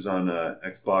 which was on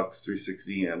Xbox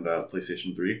 360 and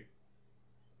PlayStation 3.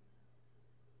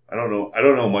 I don't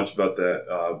know much about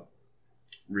that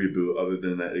reboot other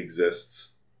than that it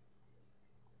exists.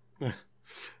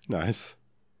 Nice.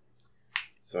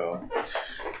 So,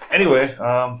 anyway,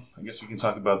 I guess we can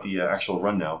talk about the actual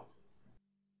run now.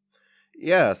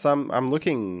 Yeah, so I'm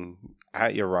looking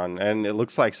at your run, and it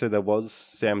looks like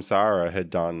Samsara had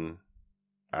done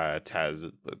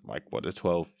Taz, like what, a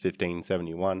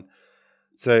 12-15-71.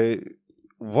 So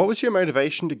what was your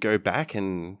motivation to go back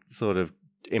and sort of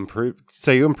improve?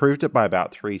 So you improved it by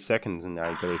about 3 seconds, and now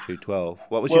you got a 212.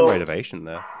 What was your motivation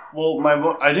there? Well,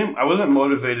 I wasn't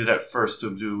motivated at first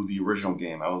to do the original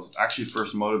game. I was actually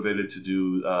first motivated to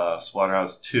do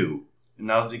Splatterhouse 2. And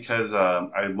that was because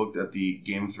I looked at the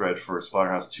game thread for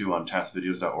Splatterhouse 2 on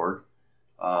taskvideos.org.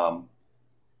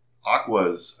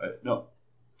 Aqua's, I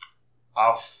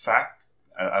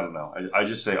don't know. I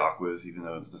just say Aqua's, even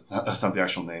though that's not the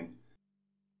actual name.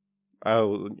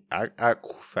 Oh,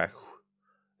 AQFAQ.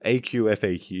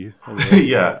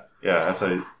 yeah, that's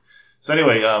a. So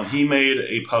anyway, he made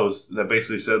a post that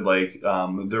basically said like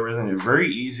there was a very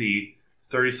easy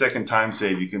 30-second time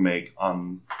save you can make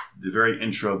on the very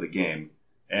intro of the game,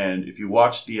 and if you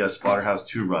watch the Splatterhouse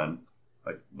 2 run,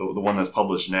 like the one that's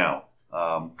published now,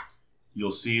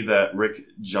 you'll see that Rick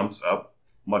jumps up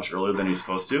much earlier than he's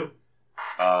supposed to,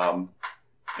 and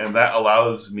that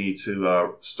allows me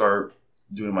to start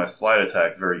doing my slide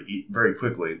attack very very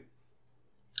quickly,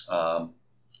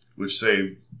 which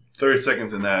saved 30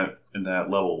 seconds in that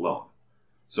level alone.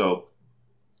 So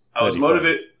I was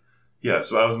motivated. Yeah,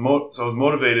 so I was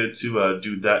motivated to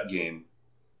do that game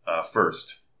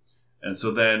first, and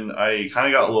so then I kind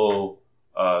of got a little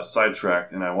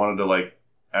sidetracked, and I wanted to like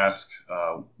ask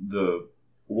the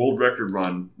world record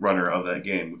runner of that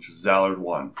game, which is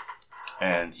Zallard1,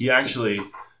 and he actually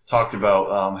talked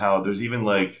about how there's even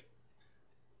like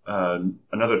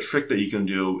another trick that you can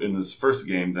do in this first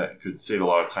game that could save a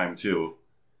lot of time too.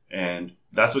 And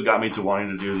that's what got me to wanting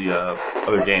to do the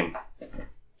other game.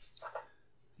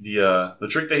 The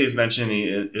trick that he's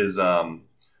mentioning is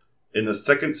in the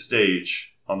second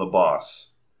stage on the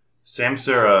boss,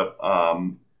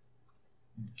 Samsara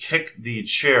kicked the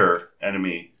chair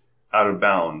enemy out of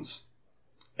bounds,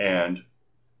 and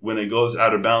when it goes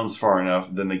out of bounds far enough,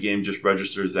 then the game just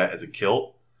registers that as a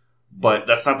kill. But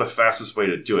that's not the fastest way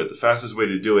to do it. The fastest way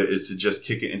to do it is to just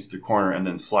kick it into the corner and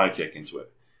then slide kick into it.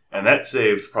 And that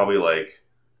saved probably like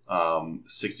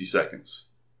 60 seconds.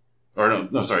 Or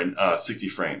no, sorry, 60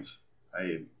 frames.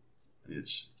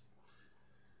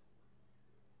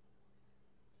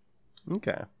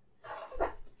 Okay.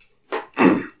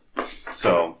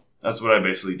 So that's what I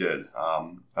basically did.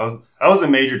 I was a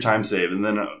major time save, and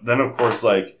then of course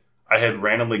like I had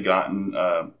randomly gotten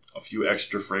a few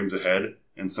extra frames ahead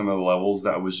in some of the levels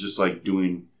that I was just like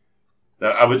doing.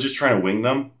 I was just trying to wing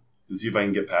them to see if I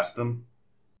can get past them.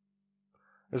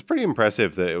 It's pretty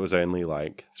impressive that it was only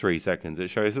like 3 seconds. It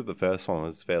shows that the first one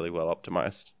was fairly well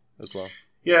optimized as well.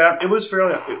 Yeah, it was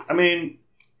fairly. I mean,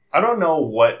 I don't know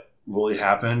what really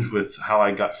happened with how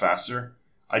I got faster.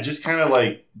 I just kind of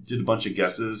like did a bunch of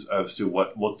guesses as to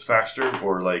what looked faster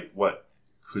or like what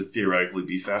could theoretically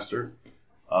be faster.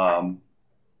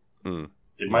 Mm.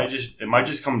 It might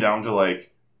just come down to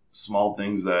like small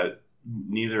things that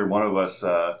neither one of us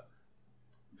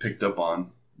picked up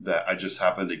on that I just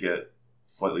happened to get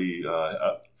slightly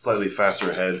faster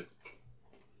ahead.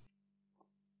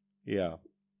 Yeah.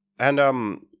 And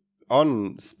on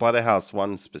Splatterhouse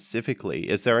 1 specifically,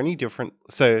 is there any different...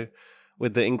 So,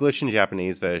 with the English and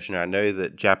Japanese version, I know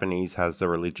that Japanese has the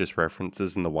religious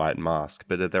references and the white mask,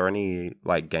 but are there any,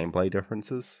 like, gameplay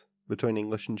differences between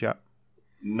English and Jap?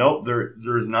 Nope,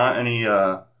 there's not any.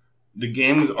 The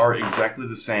games are exactly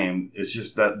the same. It's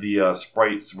just that the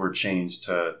sprites were changed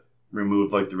to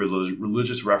remove like the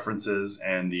religious references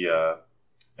and the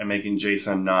and making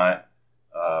Jason not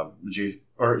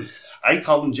or I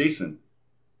call him Jason.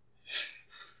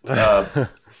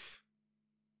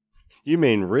 You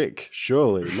mean Rick,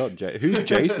 surely, not Who's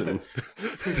Jason?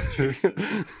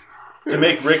 To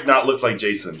make Rick not look like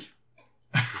Jason.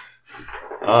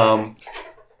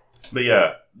 But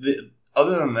yeah,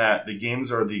 other than that, the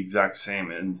games are the exact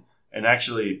same. And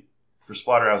actually, for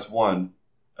Splatterhouse 1,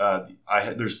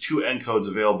 there's 2 encodes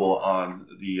available on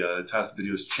the TAS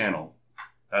Videos channel.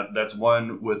 That's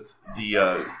one with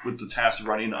the TAS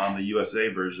running on the USA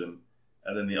version,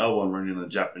 and then the other one running on the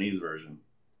Japanese version.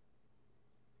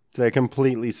 So they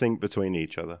completely sync between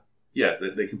each other. Yes,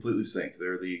 they completely sync.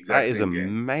 They're the exact same game. That is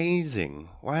amazing.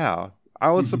 Wow. I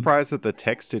was surprised that the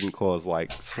text didn't cause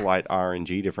like slight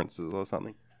RNG differences or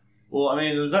something. Well, I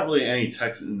mean, there's not really any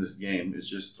text in this game. It's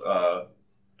just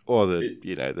or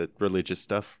the religious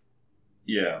stuff.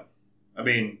 Yeah. I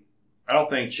mean, I don't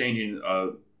think changing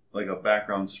like a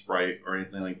background sprite or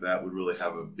anything like that would really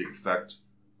have a big effect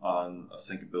on a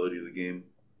syncability of the game.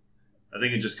 I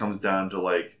think it just comes down to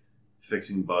like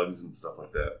fixing bugs and stuff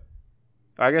like that.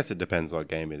 I guess it depends what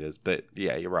game it is, but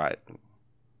yeah, you're right.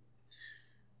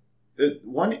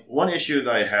 One issue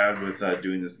that I had with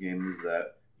doing this game is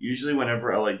that usually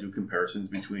whenever I like do comparisons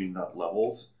between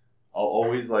levels, I'll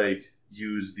always like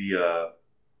use the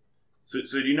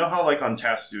so do you know how like on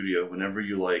Task Studio, whenever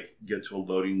you like get to a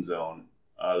loading zone,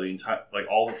 the entire like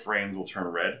all the frames will turn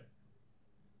red.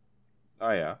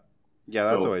 Oh yeah,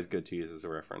 that's always good to use as a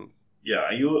reference. Yeah,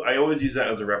 I always use that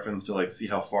as a reference to like see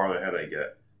how far ahead I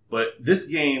get. But this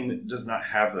game does not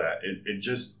have that. It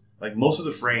just like most of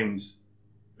the frames,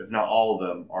 if not all of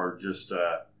them, are just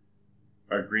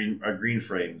are green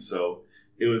frames. So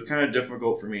it was kind of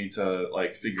difficult for me to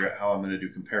like figure out how I'm going to do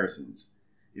comparisons.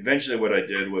 Eventually, what I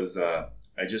did was I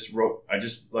just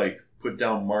like put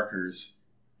down markers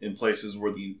in places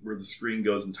where the screen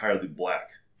goes entirely black,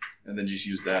 and then just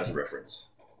use that as a reference.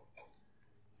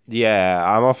 Yeah,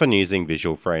 I'm often using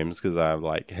visual frames because I'm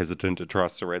like hesitant to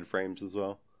trust the red frames as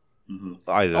well. Mm-hmm.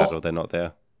 Either that or they're not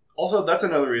there. Also, that's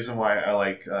another reason why I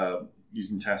like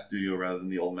using Task Studio rather than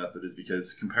the old method, is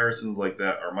because comparisons like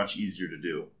that are much easier to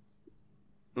do.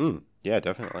 Yeah,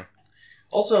 definitely.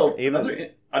 Also,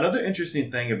 another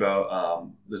interesting thing about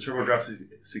the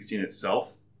TurboGrafx 16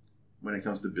 itself, when it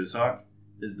comes to BizHawk,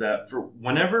 is that for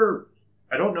whenever,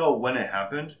 I don't know when it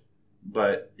happened,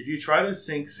 but if you try to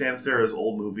sync Samsara's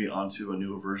old movie onto a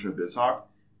newer version of BizHawk,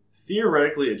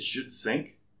 theoretically it should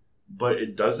sync, but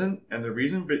it doesn't. And the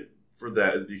reason for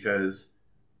that is because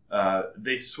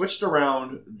they switched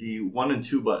around the 1 and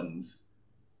 2 buttons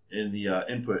in the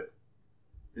input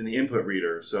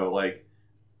reader. So like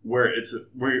when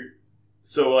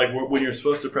you're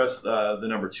supposed to press the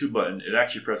number 2 button, it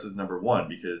actually presses number 1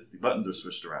 because the buttons are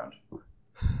switched around.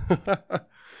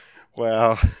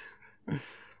 Wow.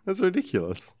 That's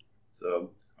ridiculous. So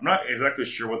I'm not exactly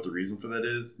sure what the reason for that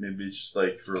is. Maybe it's just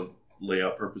like for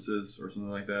layout purposes or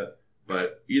something like that.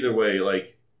 But either way,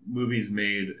 like movies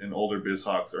made in older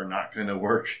BizHawks are not going to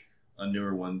work on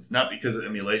newer ones. Not because of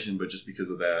emulation, but just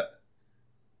because of that.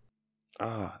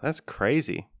 Ah, that's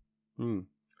crazy.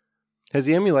 Has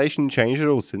the emulation changed at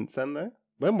all since then, though?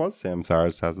 When was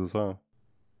Samsara's TAS as well?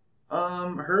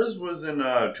 Hers was in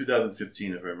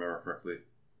 2015, if I remember correctly.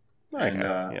 Okay, and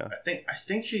yeah. I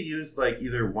think she used like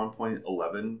either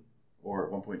 1.11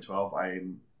 or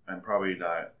 1.12. I'm probably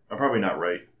not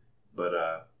right, but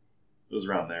it was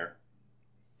around there.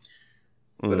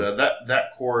 But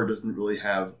that core doesn't really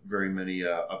have very many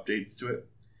updates to it,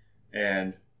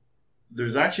 and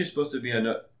there's actually supposed to be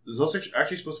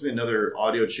another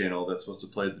audio channel that's supposed to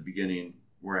play at the beginning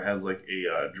where it has like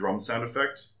a drum sound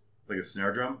effect, like a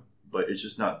snare drum, but it's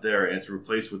just not there, and it's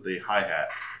replaced with a hi-hat.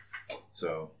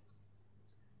 So,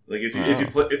 like if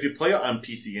you play it on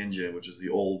PC Engine, which is the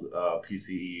old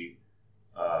PCE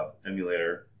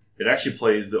emulator, it actually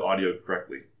plays the audio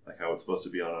correctly, like how it's supposed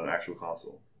to be on an actual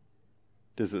console.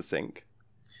 Does it sync?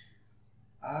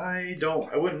 I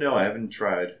wouldn't know. I haven't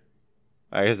tried.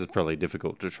 I guess it's probably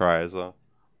difficult to try as well.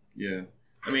 Yeah.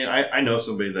 I mean, I know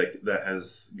somebody that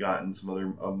has gotten some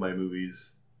other of my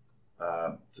movies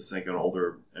to sync on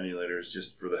older emulators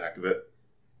just for the heck of it,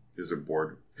 because they're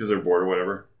bored or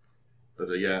whatever. But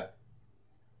yeah.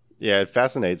 Yeah, it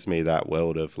fascinates me, that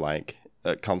world of like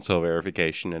console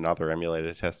verification and other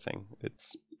emulator testing.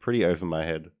 It's pretty over my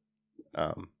head.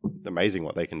 Amazing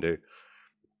what they can do.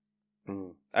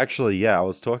 Actually, yeah, I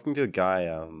was talking to a guy,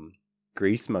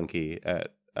 Grease Monkey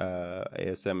at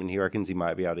ASM, and he reckons he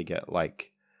might be able to get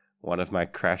like one of my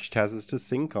Crash Tazes to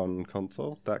sync on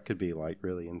console. That could be like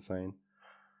really insane,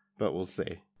 but we'll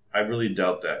see. I really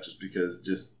doubt that, just because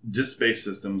disk-based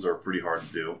systems are pretty hard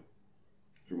to do.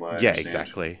 Yeah,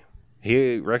 exactly.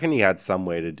 He reckoned he had some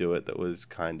way to do it that was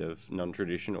kind of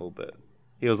non-traditional, but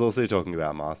he was also talking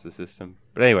about Master System.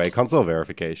 But anyway, console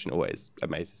verification always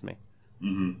amazes me.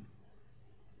 Mm-hmm.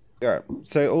 Yeah.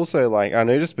 So also, like, I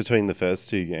noticed between the first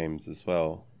two games as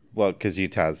well. Well, because you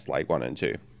Taz like 1 and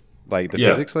 2, like the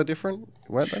physics are different,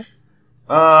 weren't they?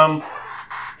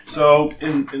 So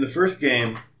in the first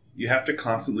game, you have to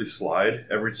constantly slide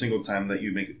every single time that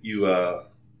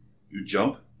you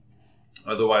jump.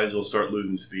 Otherwise, you'll start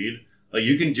losing speed. Like,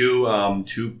 you can do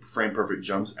 2 frame perfect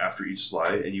jumps after each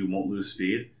slide, and you won't lose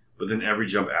speed. But then every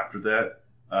jump after that,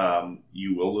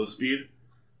 you will lose speed.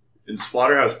 In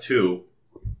Splatterhouse 2,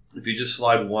 if you just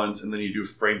slide once and then you do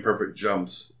frame perfect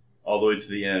jumps all the way to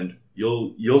the end,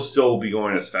 you'll still be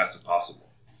going as fast as possible.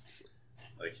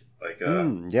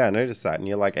 Yeah, I noticed that, and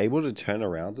you're like able to turn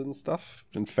around and stuff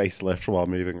and face left while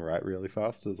moving right really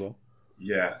fast as well.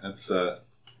 Yeah, it's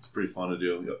pretty fun to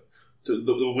do.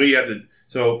 The way you have to,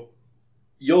 so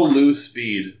you'll lose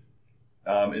speed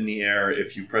in the air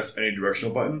if you press any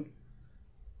directional button,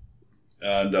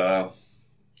 and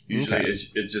usually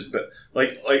it's just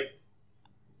like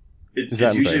it's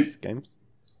usually both games.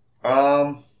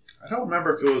 I don't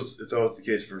remember if that was the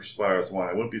case for Splatterhouse 1.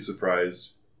 I wouldn't be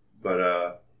surprised, but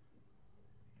I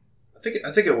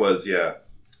think it was. Yeah,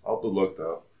 I'll have to look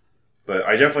though. But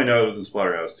I definitely know it was in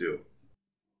Splatterhouse 2.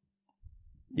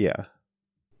 Yeah.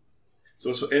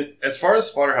 So as far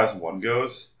as Splatterhouse 1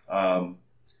 goes,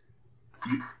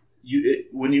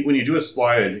 when you do a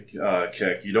slide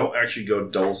kick, you don't actually go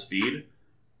double speed.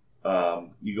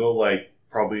 You go like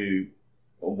probably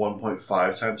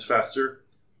 1.5 times faster,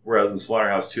 whereas in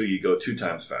Splatterhouse 2 you go 2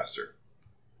 times faster.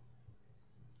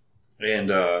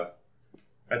 And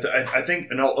I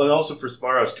think, and also for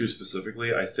Splatterhouse 2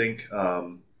 specifically, I think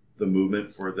the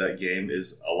movement for that game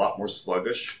is a lot more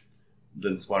sluggish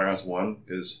than Splatterhouse 1,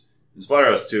 because in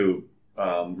Splatterhouse 2,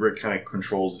 Rick kind of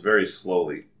controls very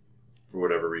slowly for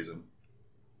whatever reason.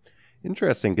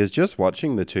 Interesting, because just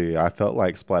watching the two, I felt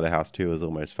like Splatterhouse 2 was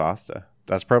almost faster.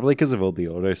 That's probably because of all the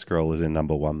auto-scrollers in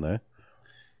number 1, though.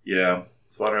 Yeah,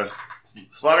 Splatterhouse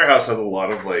has a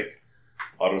lot of like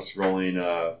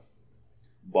auto-scrolling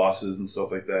bosses and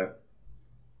stuff like that.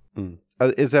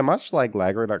 Is there much like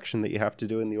lag reduction that you have to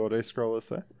do in the auto-scrollers,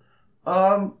 though?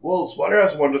 Well,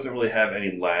 Splatterhouse 1 doesn't really have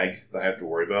any lag that I have to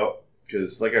worry about,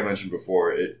 because, like I mentioned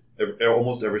before,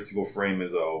 almost every single frame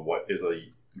is a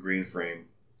green frame,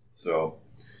 so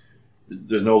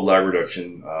there's no lag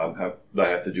reduction that I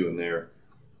have to do in there.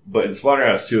 But in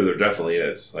Splatterhouse 2, there definitely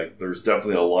is. Like, there's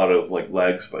definitely a lot of like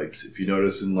lag spikes. If you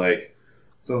notice in like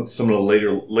some of the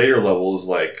later levels,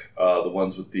 like the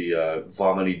ones with the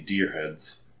vomity deer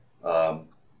heads,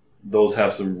 those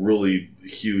have some really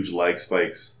huge lag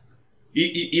spikes.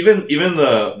 Even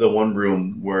the one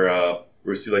room where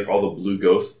you see like all the blue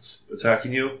ghosts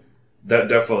attacking you, that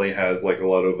definitely has like a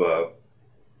lot of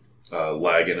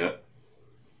lag in it.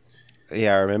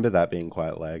 Yeah, I remember that being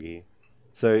quite laggy.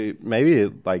 So maybe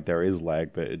like there is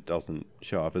lag, but it doesn't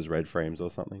show up as red frames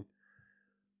or something.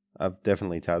 I've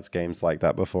definitely Taz games like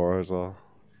that before as well.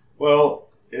 Well,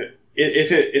 if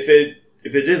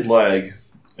it did lag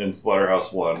in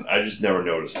Splatterhouse 1, I just never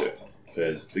noticed it,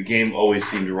 because the game always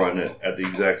seemed to run at the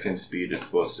exact same speed it's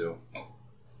supposed to.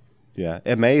 Yeah,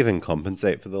 it may even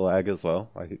compensate for the lag as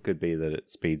well. Like, it could be that it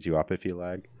speeds you up if you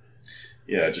lag.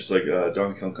 Yeah, just like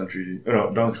Donkey Kong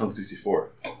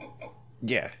 64.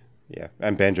 Yeah,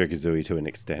 and Banjo-Kazooie to an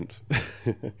extent.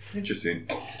 Interesting.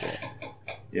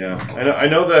 Yeah, I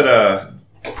know that.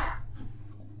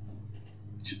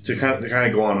 To kind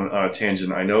of go on a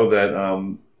tangent, I know that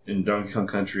in Donkey Kong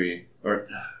Country,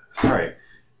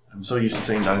 I'm so used to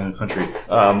saying Donkey Kong Country.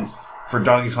 For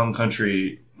Donkey Kong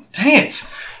Country, dang it,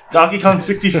 Donkey Kong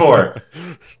 64.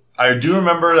 I do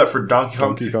remember that for Donkey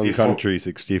Kong 64, Country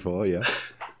 64, yeah.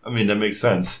 I mean, that makes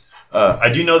sense.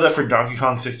 I do know that for Donkey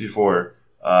Kong 64,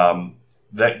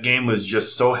 that game was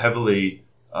just so heavily.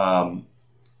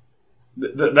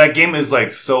 that game is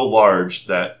like so large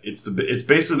that it's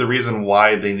basically the reason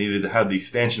why they needed to have the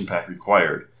expansion pack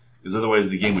required, because otherwise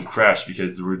the game would crash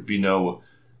because there would be no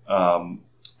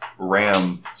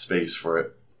RAM space for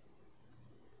it.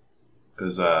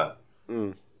 Because I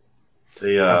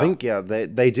think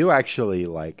they do actually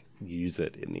like use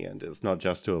it in the end. It's not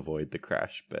just to avoid the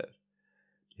crash, but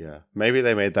yeah, maybe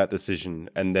they made that decision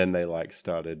and then they like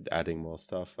started adding more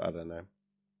stuff. I don't know.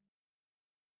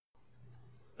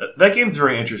 That game's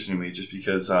very interesting to me just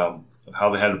because of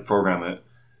how they had to program it,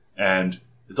 and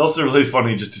it's also really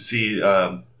funny just to see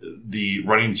the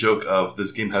running joke of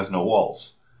this game has no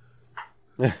walls.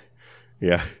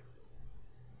 Yeah.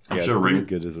 I'm sure it's really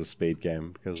good as a speed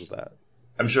game because of that.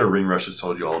 I'm sure Ring Rush has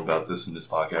told you all about this in this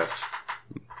podcast.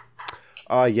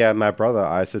 Oh yeah, my brother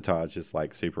Isotage is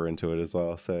like super into it as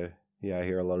well. So yeah, I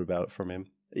hear a lot about it from him.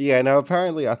 Yeah, no,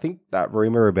 apparently I think that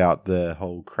rumor about the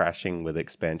whole crashing with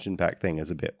expansion pack thing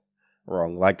is a bit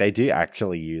wrong. Like they do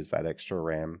actually use that extra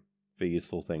RAM for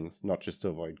useful things, not just to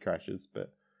avoid crashes,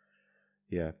 but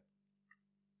yeah.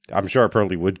 I'm sure it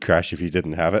probably would crash if you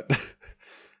didn't have it.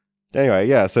 Anyway,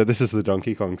 yeah, so this is the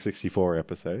Donkey Kong 64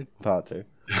 episode, part 2.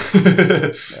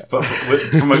 But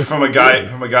from a guy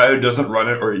who doesn't run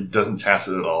it or he doesn't test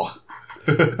it at all.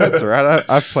 That's right.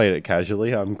 I've played it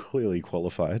casually. I'm clearly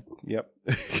qualified. Yep.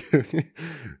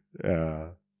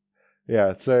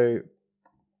 Yeah. So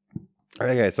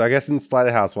okay. So I guess in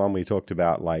Splatterhouse 1 we talked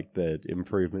about like the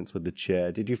improvements with the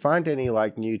chair. Did you find any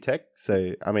like new tech?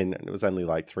 So I mean, it was only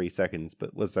like 3 seconds,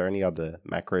 but was there any other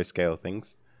macro scale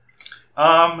things?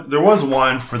 There was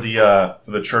one for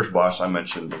the church boss I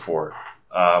mentioned before.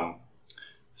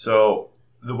 So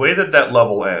the way that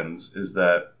level ends is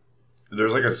that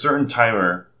there's like a certain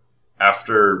timer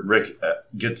after Rick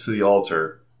gets to the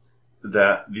altar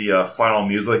that the final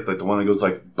music, like the one that goes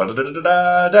like da da da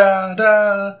da da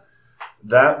da,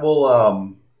 that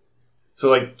will so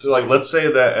let's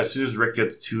say that as soon as Rick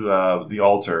gets to the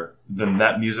altar, then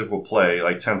that music will play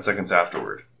like 10 seconds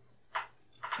afterward.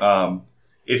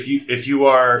 If you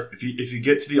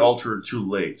get to the altar too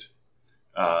late,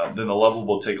 then the level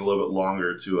will take a little bit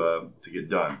longer to get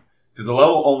done, because the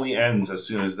level only ends as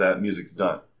soon as that music's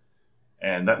done,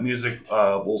 and that music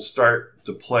will start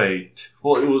to play.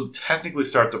 Well, it will technically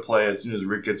start to play as soon as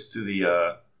Rick gets to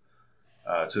the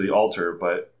altar,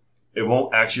 but it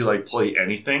won't actually like play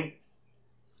anything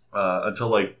until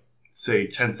like say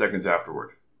 10 seconds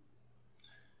afterward.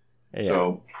 Yeah.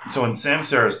 So in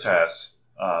Samsara's task,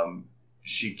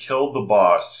 she killed the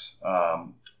boss a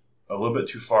little bit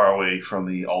too far away from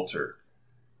the altar,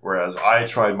 whereas I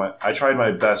tried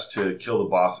my best to kill the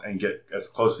boss and get as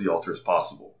close to the altar as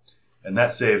possible, and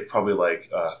that saved probably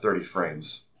like 30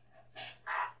 frames.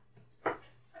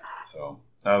 So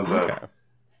that was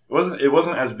it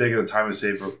wasn't as big of a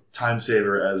time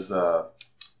saver as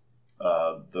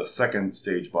the second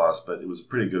stage boss, but it was a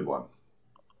pretty good one.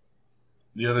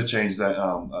 The other change that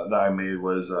I made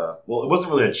was it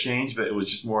wasn't really a change, but it was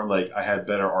just more like I had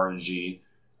better RNG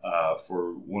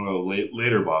for one of the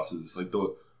later bosses, like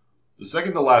the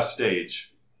second to last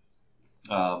stage,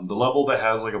 the level that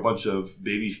has like a bunch of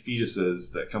baby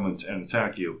fetuses that come and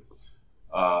attack you.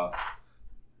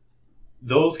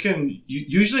 Those can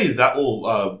usually that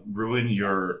will ruin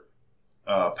your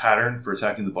pattern for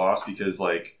attacking the boss, because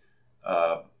like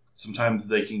sometimes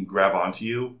they can grab onto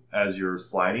you as you're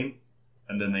sliding,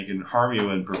 and then they can harm you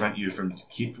and prevent you from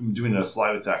doing a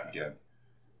slide attack again.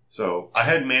 So I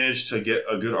had managed to get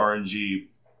a good RNG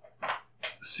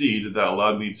seed that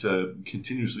allowed me to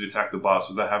continuously attack the boss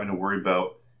without having to worry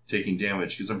about taking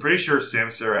damage, because I'm pretty sure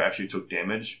Samsara actually took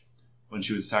damage when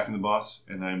she was attacking the boss,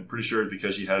 and I'm pretty sure it's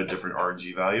because she had a different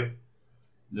RNG value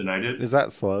than I did. Is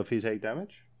that slow if you take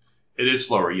damage? It is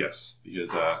slower, yes,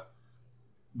 because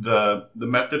the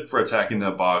method for attacking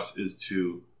that boss is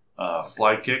to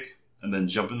slide kick, and then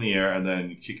jump in the air, and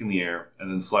then kick in the air,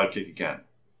 and then slide kick again.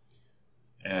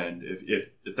 And if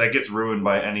that gets ruined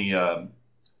by any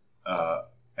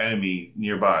enemy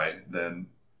nearby, then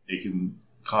it can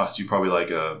cost you probably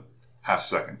like a half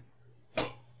second.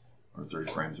 Or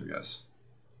 30 frames, I guess.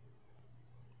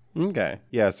 Okay.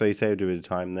 Yeah, so you saved a bit of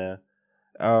time there.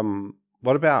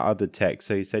 What about other tech?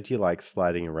 So you said you like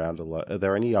sliding around a lot. Are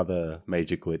there any other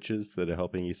major glitches that are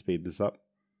helping you speed this up?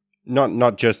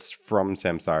 Not just from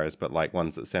Samsara's, but like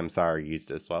ones that Samsara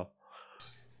used as well.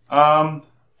 I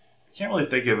can't really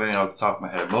think of any off the top of my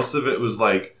head. Most of it was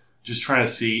like just trying to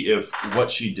see if what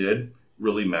she did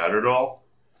really mattered at all.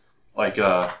 Like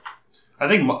I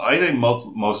think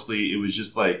mostly it was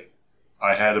just like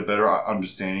I had a better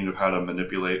understanding of how to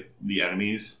manipulate the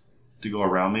enemies to go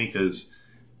around me, because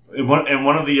in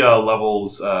one of the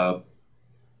levels,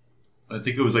 I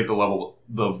think it was like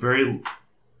the very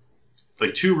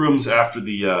like 2 rooms after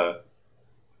the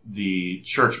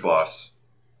church boss.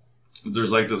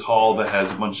 There's like this hall that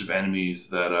has a bunch of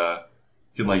enemies that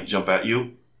can like jump at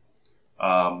you.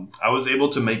 I was able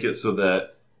to make it so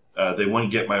that they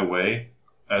wouldn't get my way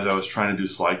as I was trying to do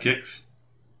slide kicks,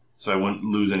 so I wouldn't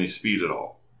lose any speed at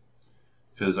all.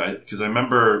 Because I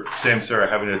remember Samsara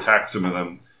having to attack some of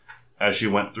them as she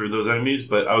went through those enemies,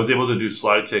 but I was able to do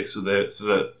slide kicks so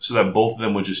that both of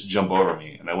them would just jump over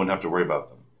me and I wouldn't have to worry about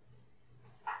them.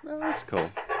 Oh, that's cool.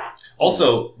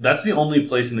 Also, that's the only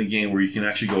place in the game where you can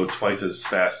actually go twice as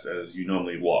fast as you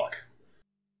normally walk.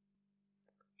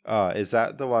 Is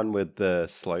that the one with the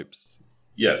slopes?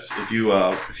 Yes, if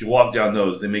you walk down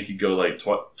those, they make you go like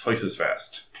twice as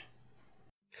fast.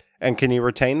 And can you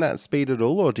retain that speed at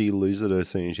all, or do you lose it as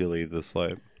soon as you leave the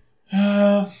slope?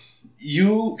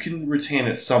 You can retain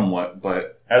it somewhat,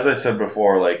 but as I said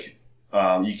before, like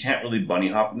you can't really bunny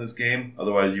hop in this game,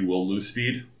 otherwise you will lose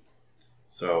speed.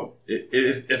 So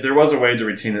if there was a way to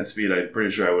retain that speed, I'm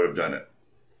pretty sure I would have done it.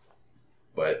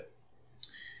 But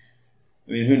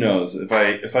I mean, who knows? If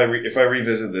I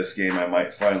revisit this game, I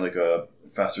might find like a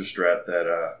faster strat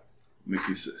that makes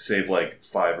me save like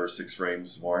 5 or 6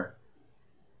 frames more.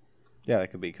 Yeah,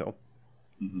 that could be cool.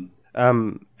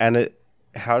 Mm-hmm. And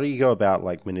how do you go about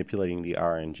like manipulating the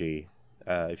RNG?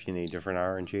 If you need different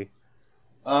RNG.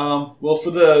 Well,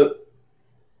 for the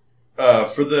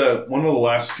one of the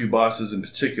last few bosses in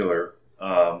particular,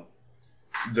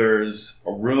 there's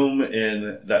a room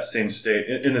in that same stage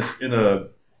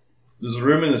there's a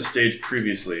room in the stage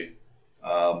previously.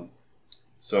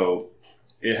 So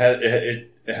it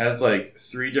has like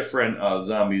 3 different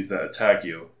zombies that attack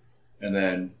you, and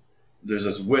then there's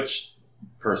this witch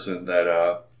person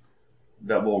that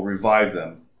will revive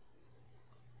them,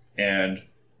 and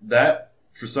that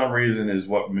for some reason is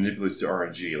what manipulates the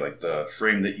RNG, like the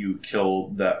frame that you kill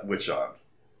that witch on.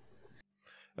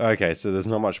 Okay, so there's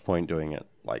not much point doing it,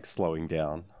 like slowing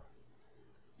down.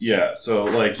 Yeah, so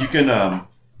like you can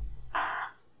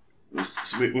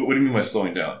so wait, what do you mean by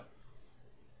slowing down?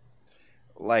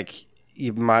 Like,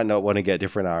 you might not want to get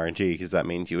different RNG because that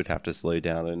means you would have to slow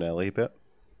down an early bit.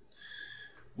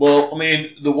 Well, I mean,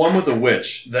 the one with the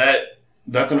witch,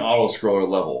 that's an auto-scroller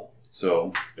level,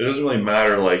 so it doesn't really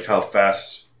matter like how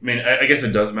fast. I mean, I guess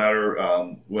it does matter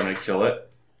when I kill it,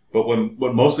 but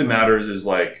what mostly matters is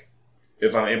like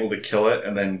if I'm able to kill it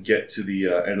and then get to the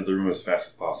end of the room as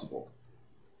fast as possible.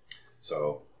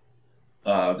 So,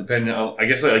 depending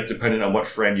on what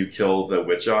friend you kill the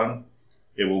witch on,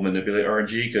 it will manipulate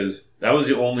RNG, because that was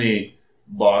the only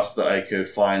boss that I could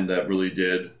find that really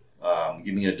did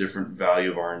give me a different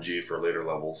value of RNG for later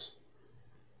levels.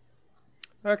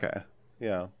 Okay,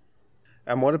 yeah.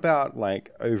 And what about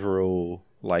like overall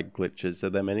like glitches?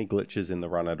 Are there many glitches in the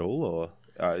run at all, or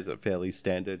is it fairly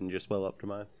standard and just well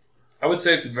optimized? I would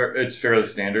say it's fairly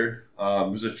standard.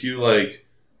 There's a few like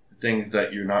things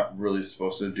that you're not really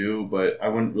supposed to do, but I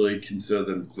wouldn't really consider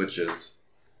them glitches.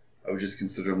 I would just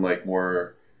consider them like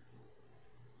more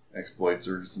exploits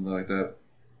or something like that.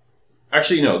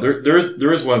 Actually, no. There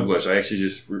is one glitch. I actually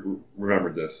just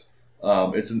remembered this.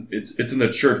 It's in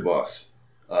the church boss.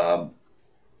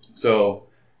 So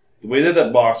the way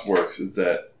that boss works is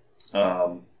that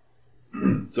so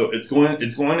it's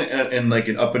going in like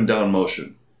an up and down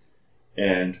motion,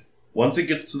 and once it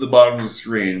gets to the bottom of the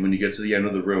screen, when you get to the end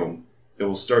of the room, it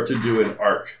will start to do an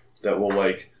arc that will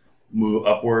like move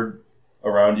upward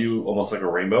around you, almost like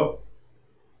a rainbow.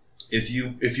 If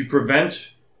you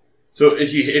prevent, so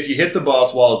if you hit the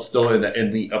boss while it's still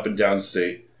in the up and down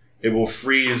state, it will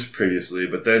freeze previously,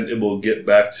 but then it will get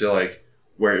back to like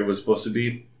where it was supposed to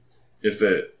be if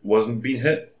it wasn't being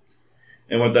hit.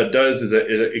 And what that does is that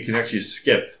it can actually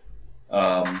skip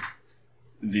the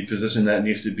position that it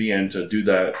needs to be in to do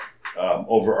that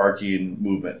overarching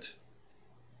movement.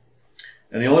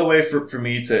 And the only way for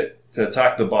me to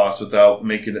attack the boss without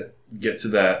making it get to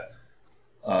that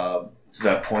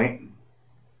point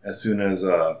as soon as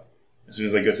I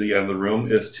get to the end of the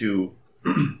room is to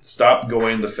stop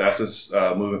going the fastest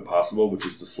movement possible, which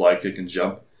is to slide, kick, and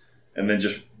jump, and then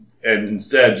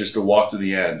instead just to walk to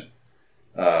the end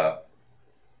to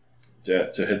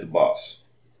hit the boss.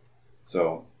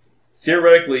 So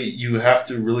theoretically, you have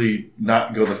to really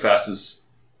not go the fastest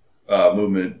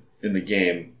movement in the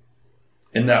game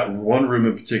in that one room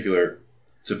in particular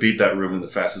to beat that room in the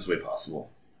fastest way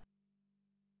possible.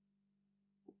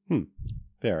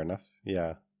 Fair enough.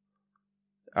 Yeah.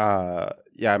 I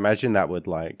imagine that would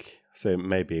so it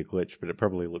may be a glitch, but it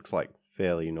probably looks like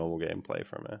fairly normal gameplay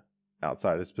from an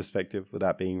outsider's perspective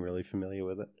without being really familiar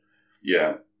with it.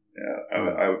 Yeah.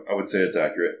 I would say it's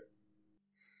accurate.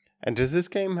 And does this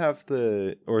game have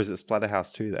or is it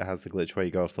Splatterhouse 2 that has the glitch where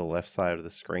you go to the left side of the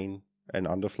screen and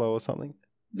underflow or something?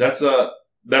 That's 2.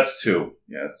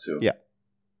 Yeah, that's 2. Yeah.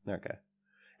 Okay.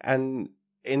 And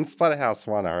in Splatterhouse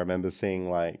 1, I remember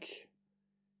seeing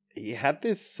you had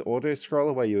this auto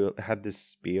scroller where you had this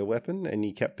spear weapon and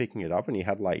you kept picking it up and you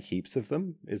had heaps of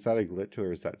them. Is that a glitch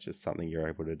or is that just something you're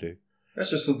able to do?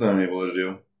 That's just something I'm able to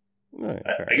do. No,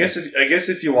 I guess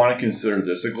if you want to consider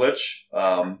this a glitch,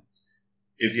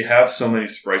 if you have so many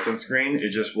sprites on screen,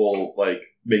 it just will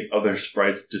make other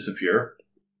sprites disappear.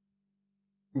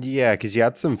 Yeah, because you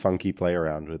had some funky play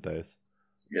around with those.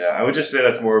 Yeah, I would just say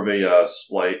that's more of a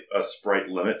sprite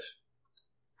limit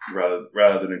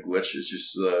rather than a glitch. It's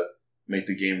just make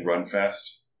the game run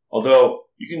fast. Although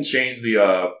you can change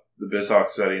the BizHawk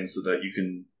settings so that you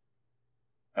can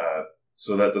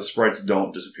so that the sprites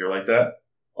don't disappear like that.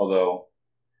 Although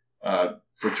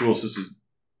for tool assisted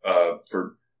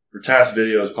for task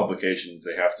videos publications,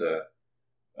 they have to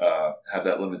have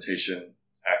that limitation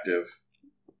active.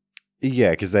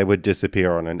 Yeah, because they would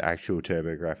disappear on an actual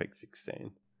TurboGrafx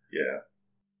 16.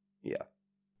 Yeah.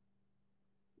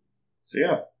 So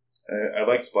yeah, I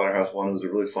liked Splatterhouse 1. It was a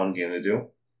really fun game to do.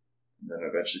 And then I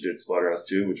eventually did Splatterhouse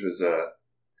 2, which was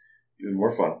even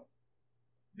more fun.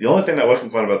 The only thing that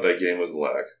wasn't fun about that game was the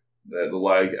lag. The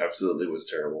lag absolutely was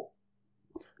terrible.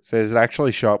 So does it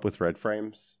actually show up with red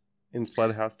frames in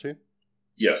Splatterhouse 2?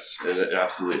 Yes, it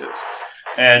absolutely is.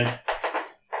 And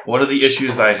one of the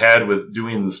issues that I had with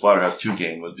doing the Splatterhouse 2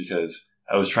 game was because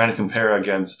I was trying to compare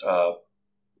against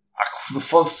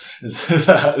Aquafuzz.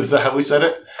 Is that how we said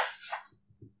it?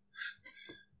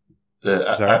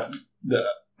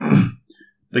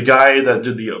 The guy that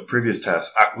did the previous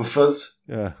task, Aquafuzz.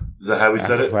 Yeah. Is that how we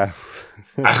said it?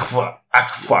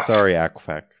 Aquafac. Sorry,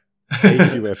 Aquafac.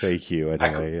 AQFAQ,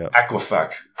 anyway. Yep.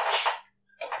 Aquafac.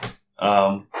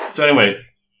 So anyway,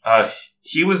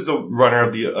 he was the runner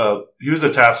of the. He was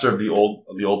the tasker of the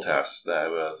old tasks that I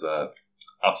was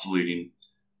obsoleting,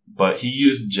 but he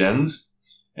used gens.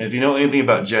 And if you know anything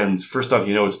about gens, first off,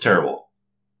 you know it's terrible.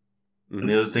 Mm-hmm. And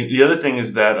the other thing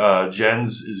is that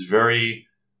gens is very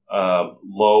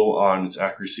low on its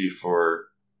accuracy for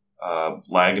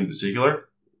lag in particular.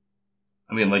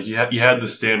 I mean, you had the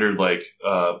standard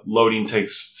loading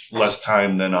takes less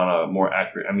time than on a more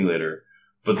accurate emulator.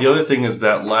 But the other thing is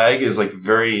that lag is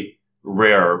very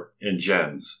rare in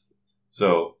gens.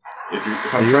 So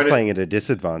you're playing at a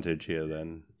disadvantage here,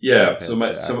 then. Yeah. So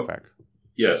my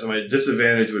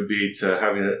disadvantage would be to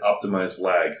having to optimize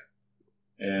lag,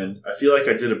 and I feel like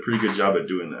I did a pretty good job at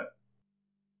doing that.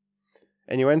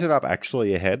 And you ended up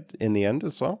actually ahead in the end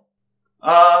as well.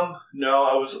 No,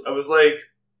 I was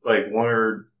like 1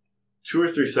 or 2 or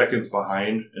 3 seconds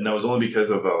behind, and that was only because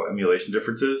of emulation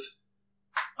differences.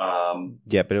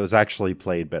 Yeah, but it was actually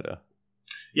played better.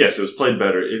 Yes, it was played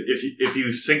better. If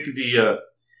you sync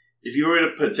if you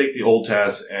were to take the old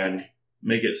task and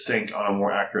make it sync on a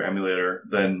more accurate emulator,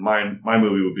 then my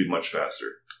movie would be much faster.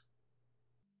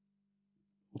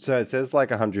 So it says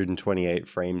 128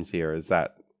 frames here. Is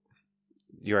that,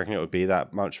 do you reckon it would be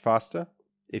that much faster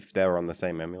if they were on the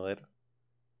same emulator?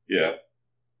 Yeah.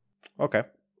 Okay.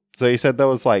 So you said there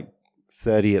was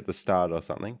 30 at the start or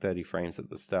something, 30 frames at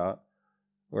the start.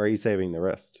 Where are you saving the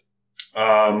rest?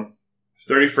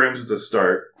 30 frames at the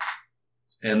start.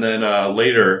 And then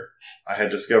later, I had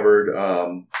discovered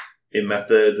a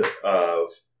method of...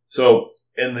 So,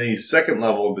 in the second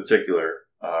level in particular,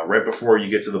 right before you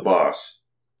get to the boss,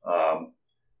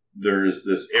 there's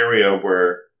this area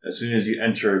where as soon as you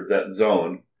enter that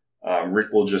zone,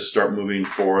 Rick will just start moving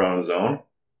forward on his own.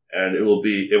 And it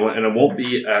won't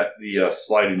be at the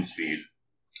sliding speed.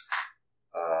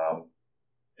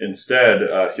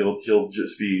 Instead, he'll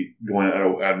just be going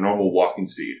at a normal walking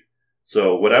speed.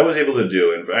 So what I was able to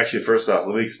do, and actually first off,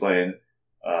 let me explain.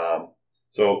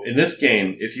 So in this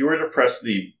game, if you were to press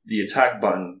the attack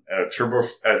button at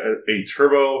a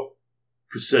turbo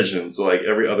precision, so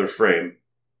every other frame,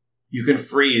 you can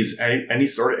freeze any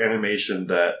sort of animation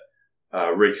that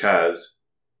Rick has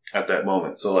at that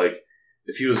moment. So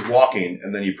if he was walking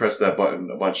and then you press that button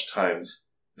a bunch of times,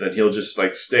 then he'll just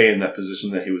stay in that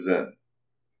position that he was in.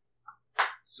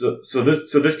 So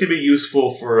this could be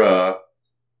useful for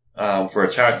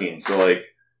attacking. So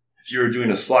if you were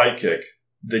doing a slide kick,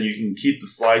 then you can keep the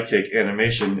slide kick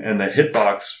animation, and the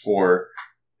hitbox for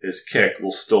his kick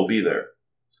will still be there.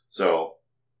 So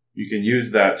you can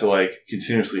use that to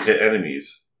continuously hit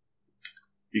enemies.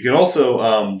 You can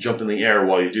also jump in the air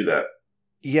while you do that.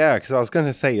 Yeah, because I was going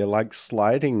to say you're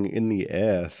sliding in the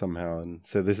air somehow, and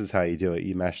so this is how you do it.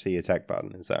 You mash the attack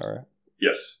button. Is that right?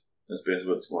 Yes, that's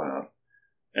basically what's going on.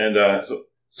 And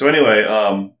so anyway,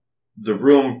 the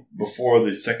room before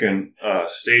the second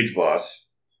stage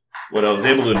boss, what I was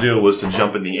able to do was to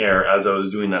jump in the air as I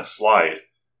was doing that slide.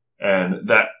 And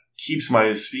that keeps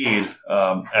my speed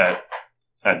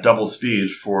at double speed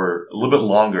for a little bit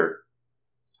longer,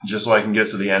 just so I can get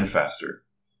to the end faster.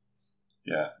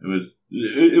 Yeah, it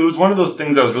was one of those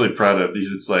things I was really proud of,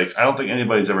 because it's like, I don't think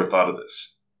anybody's ever thought of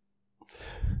this.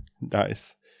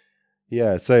 Nice.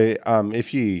 Yeah, so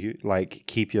if you like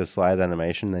keep your slide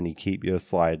animation, then you keep your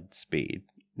slide speed.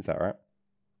 Is that right?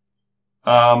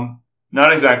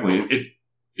 Not exactly.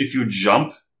 If you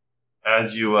jump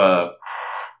as you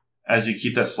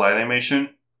keep that slide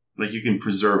animation, like, you can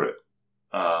preserve it.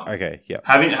 Okay, yeah.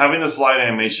 Having the slide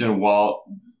animation while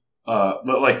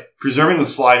preserving the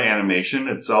slide animation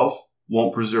itself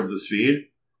won't preserve the speed,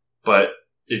 but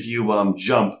if you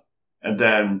jump and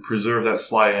then preserve that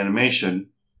slide animation,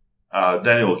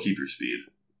 then it will keep your speed.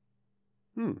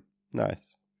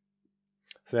 Nice.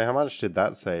 So how much did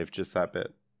that save, just that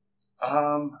bit?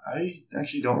 I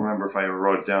actually don't remember if I ever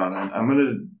wrote it down. I'm going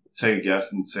to take a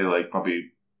guess and say like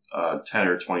probably 10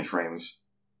 or 20 frames.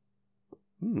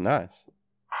 Nice.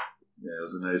 Yeah, it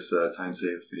was a nice time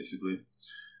save, basically.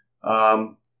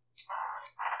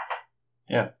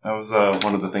 Yeah, that was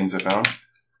one of the things I found.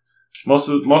 Most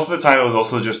of the time, it was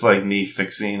also just like me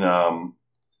fixing some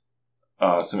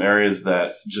areas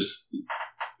that just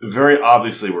very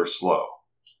obviously were slow.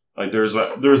 Like there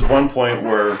was one point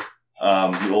where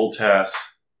the old task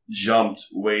jumped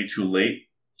way too late,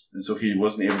 and so he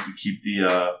wasn't able to keep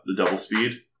the double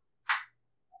speed.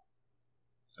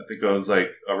 I think it was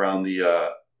like around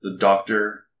the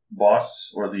doctor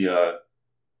boss, or the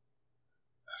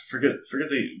forget.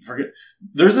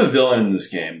 There's a villain in this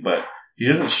game, but he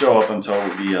doesn't show up until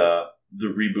the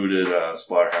rebooted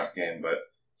Splatterhouse game. But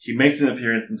he makes an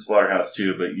appearance in Splatterhouse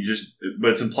 2, but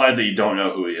it's implied that you don't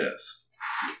know who he is.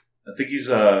 I think he's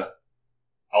Albert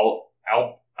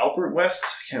West.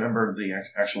 I can't remember the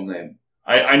actual name.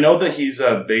 I know that he's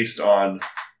based on.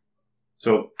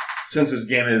 So since this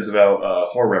game is about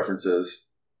horror references,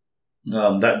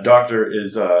 that doctor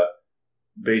is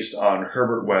based on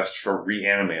Herbert West from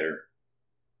Reanimator.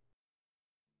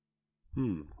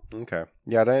 Okay.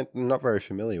 Yeah, I'm not very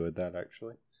familiar with that,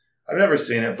 actually. I've never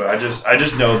seen it, but I just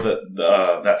know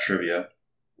that that trivia.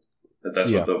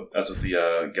 That's what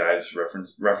the guys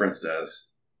referenced as.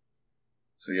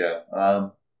 So yeah,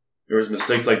 there was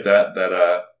mistakes like that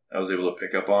I was able to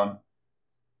pick up on.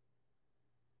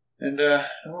 And I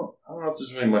don't know if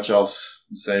there's really much else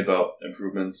to say about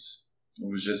improvements. It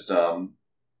was just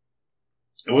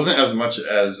it wasn't as much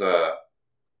as I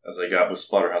got with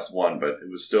Splatterhouse 1, but it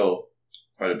was still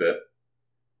quite a bit.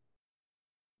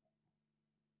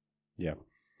 Yeah.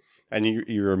 And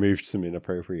you removed some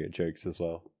inappropriate jokes as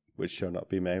well, which shall not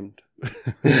be named.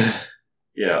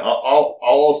 Yeah, all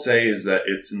I'll say is that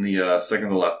it's in the second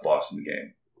to last boss in the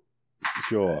game.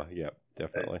 Sure, yeah,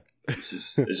 definitely.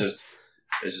 It's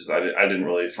just I didn't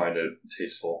really find it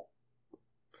tasteful.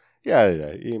 Yeah, I don't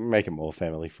know. You make it more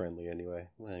family friendly anyway.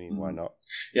 I mean, why not?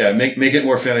 Yeah, make it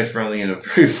more family friendly in a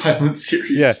very violent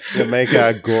series. Yeah, make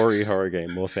our gory horror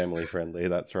game more family friendly.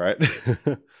 That's right.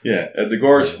 Yeah, the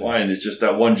gore is fine. It's just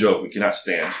that one joke we cannot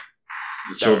stand.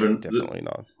 The children definitely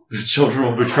not. The children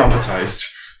will be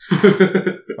traumatized.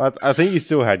 I think you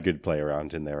still had good play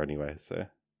around in there anyway, so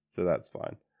that's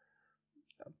fine.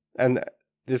 And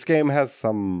this game has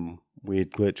some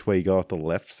weird glitch where you go off the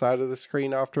left side of the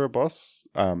screen after a boss.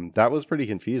 That was pretty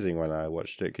confusing when I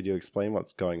watched it. Could you explain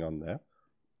what's going on there?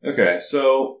 Okay,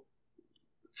 so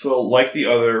like the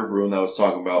other room I was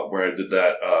talking about, where I did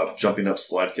that jumping up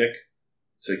slide kick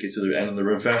to get to the end of the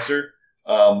room faster.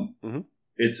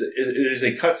 It is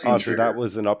a cutscene. So that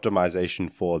was an optimization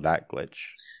for that glitch.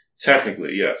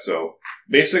 Technically, yeah. So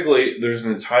basically, there's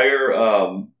an entire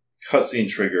cutscene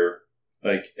trigger,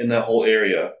 like in that whole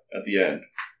area at the end.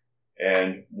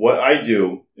 And what I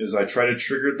do is I try to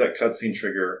trigger that cutscene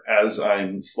trigger as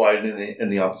I'm sliding in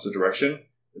the opposite direction.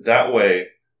 That way,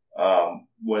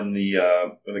 when the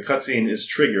cutscene is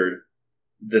triggered,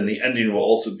 then the ending will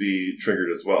also be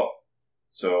triggered as well.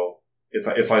 So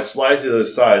if I slide to the other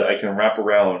side, I can wrap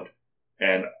around,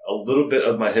 and a little bit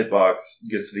of my hitbox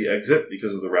gets to the exit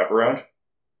because of the wraparound,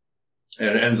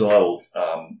 and it ends the level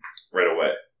right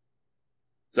away.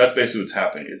 So that's basically what's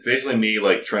happening. It's basically me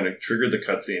like trying to trigger the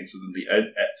cutscene, so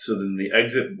then the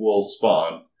exit will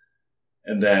spawn,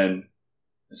 and then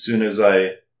as soon as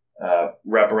I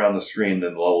wrap around the screen,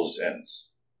 then the level just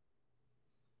ends.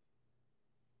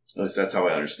 At least that's how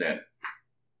I understand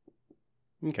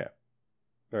it. Okay,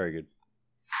 very good.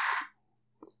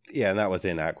 Yeah, and that was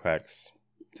in Aquax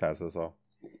Taz as well.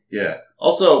 Yeah.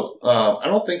 Also, I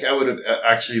don't think I would have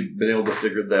actually been able to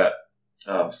figure that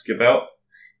skip out,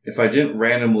 if I didn't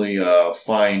randomly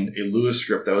find a Lua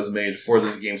script that was made for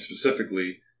this game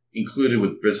specifically included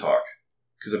with BizHawk.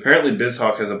 Because apparently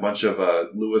BizHawk has a bunch of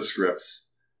Lua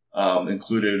scripts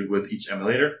included with each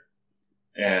emulator.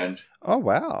 And oh,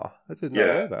 wow. I did not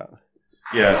know that.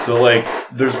 Yeah, so like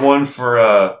there's one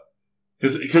for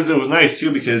because it was nice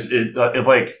too because it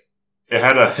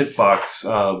had a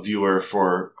hitbox viewer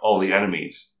for all the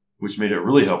enemies, which made it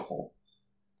really helpful.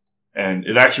 And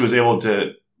it actually was able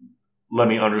to let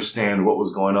me understand what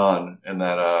was going on in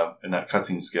that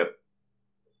cutscene skip.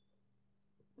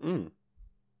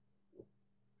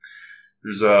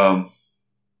 There's so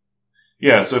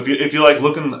if you like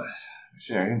looking,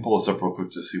 actually, I can pull this up real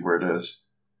quick to see where it is.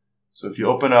 So if you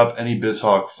open up any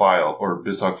BizHawk file or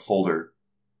BizHawk folder,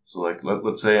 so like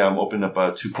let's say I'm opening up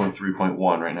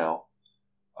 2.3.1 right now.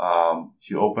 If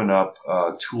you open up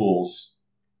tools,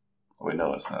 oh wait,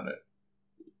 no, that's not it.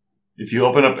 If you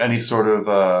open up any sort of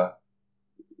what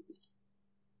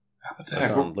the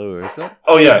heck? On Lua, is it?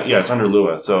 Oh yeah, it's under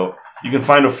Lua. So you can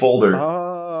find a folder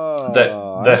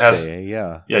that has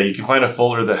you can find a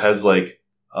folder that has like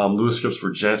Lua scripts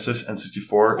for Genesis,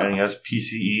 N64, NES,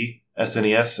 PCE,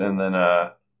 SNES, and then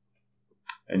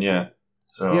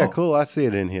So yeah, cool. I see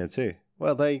it in here too.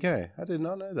 Well, there you go. I did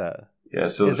not know that. Yeah.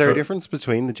 So is there a difference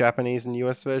between the Japanese and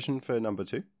US version for number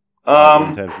 2? In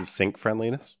terms of sync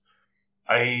friendliness?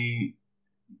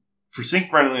 For sync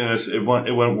friendliness, it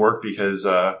wouldn't work because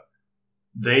the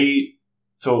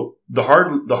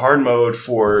hard mode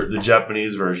for the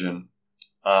Japanese version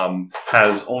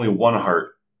has only one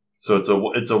heart, so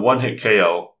it's a one hit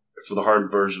KO for the hard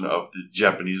version of the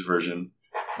Japanese version.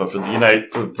 But for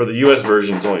the US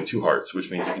version, it's only 2 hearts,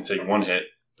 which means you can take 1 hit,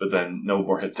 but then no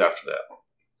more hits after that.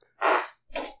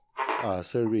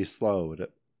 So it'd be slow, would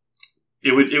it?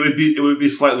 It would be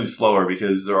slightly slower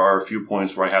because there are a few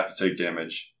points where I have to take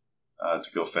damage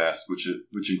to go fast, which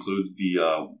includes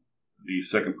the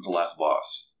second to last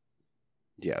boss.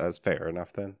 Yeah, that's fair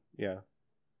enough then. Yeah.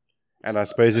 And I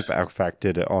suppose if Alphac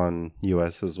did it on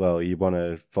US as well, you want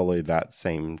to follow that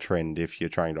same trend if you're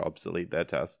trying to obsolete their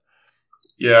test.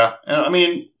 Yeah, and I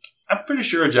mean, I'm pretty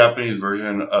sure a Japanese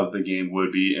version of the game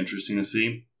would be interesting to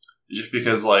see, just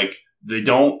because like they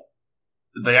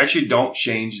actually don't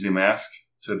change the mask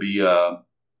to be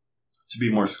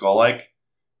more skull-like.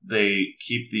 They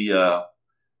keep the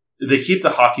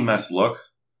hockey mask look,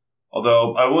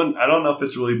 although I don't know if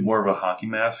it's really more of a hockey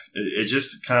mask. It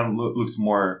just kind of looks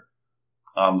more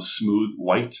smooth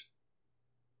white,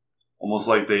 almost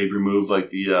like they removed like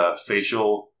the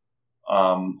facial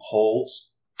holes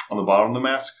on the bottom of the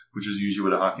mask, which is usually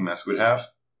what a hockey mask would have.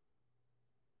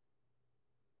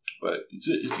 But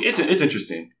it's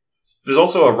interesting. There's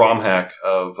also a ROM hack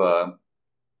of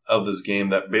this game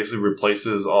that basically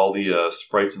replaces all the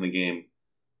sprites in the game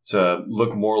to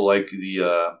look more like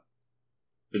the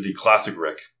classic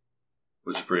Rick,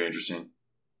 which is pretty interesting.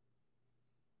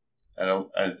 They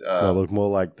look more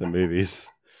like the movies.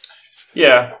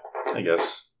 Yeah, I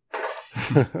guess.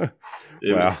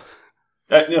 Wow.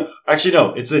 Actually,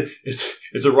 no. It's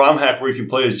a ROM hack where you can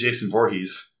play as Jason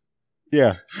Voorhees.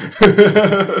 Yeah.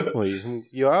 Well,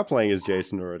 you are playing as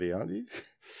Jason already, aren't you?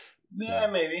 Yeah,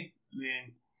 maybe. I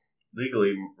mean,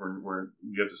 legally,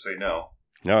 we have to say no.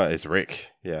 No, it's Rick.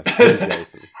 Yes, it's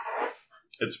Jason.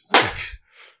 It's Rick.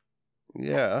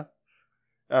 Yeah.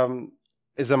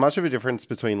 Is there much of a difference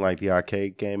between like the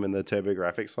arcade game and the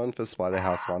TurboGrafx one for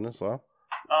Splatterhouse 1 as well?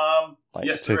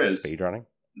 Yes, there is. Speedrunning?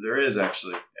 There is,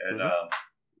 actually. And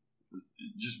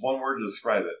just one word to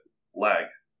describe it. Lag.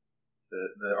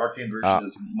 The arcade version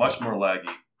is much more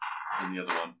laggy than the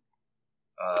other one.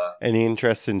 Any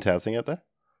interest in testing it, though?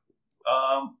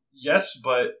 Yes,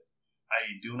 but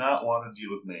I do not want to deal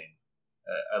with MAME,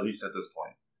 at least at this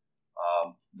point.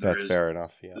 That's fair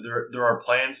enough, yeah. There are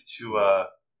plans to...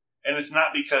 and it's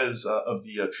not because of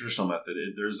the traditional method.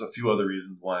 There's a few other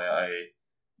reasons why I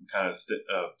kind of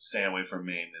staying away from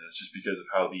MAME, and it's just because of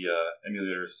how the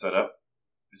emulator is set up.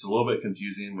 It's a little bit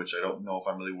confusing, which I don't know if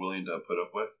I'm really willing to put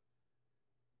up with.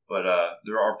 But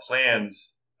there are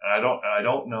plans, and I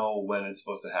don't know when it's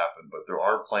supposed to happen, but there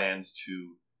are plans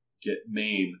to get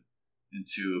MAME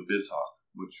into BizHawk,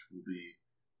 which will be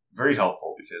very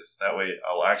helpful because that way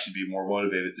I'll actually be more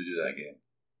motivated to do that game.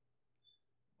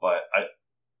 But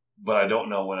I don't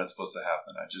know when it's supposed to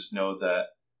happen. I just know that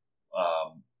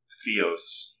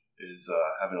Theos is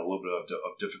having a little bit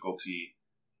of difficulty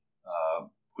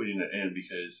putting it in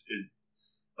because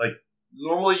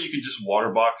normally you could just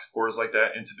waterbox cores like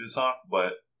that into BizHawk,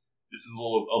 but this is a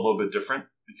little bit different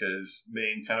because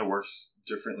MAME kind of works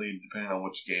differently depending on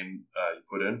which game you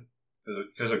put in.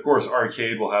 Because of course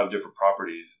arcade will have different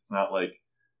properties. It's not like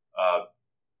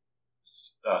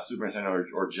Super Nintendo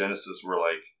or Genesis, where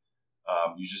like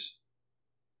you just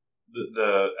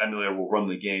the emulator will run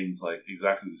the games like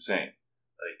exactly the same.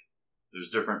 Like there's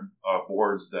different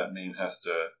boards that MAME has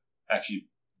to actually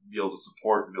be able to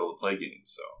support to be able to play games.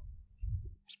 So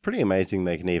it's pretty amazing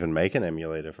they can even make an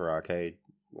emulator for arcade.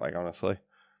 Like honestly,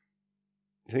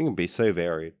 I think it'd be so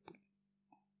varied.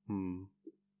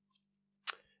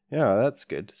 Yeah, that's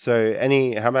good. So,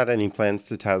 how about any plans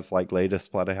to test like later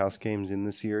Splatterhouse games in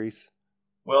the series?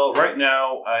 Well, right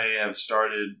now I have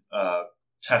started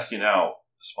testing out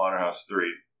Splatterhouse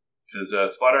 3 because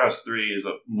Splatterhouse 3 is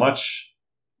a much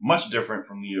different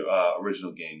from the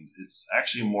original games. It's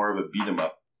actually more of a beat 'em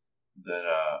up than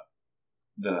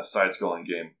a side-scrolling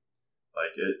game.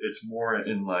 Like it's more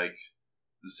in like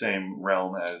the same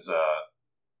realm as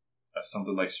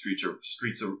something like Streets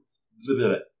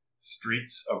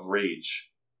of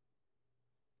Rage,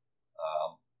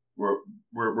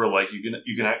 where like you can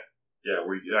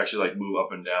where you can actually like move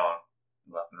up and down,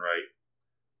 left and right.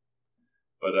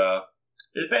 But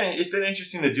it's been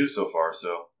interesting to do so far.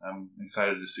 So I'm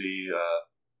excited to see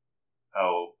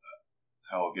how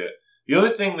it'll get. The other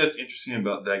thing that's interesting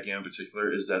about that game in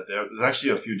particular is that there's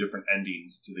actually a few different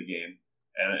endings to the game,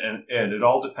 and it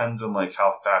all depends on like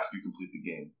how fast you complete the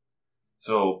game.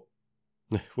 So,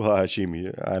 well, I assume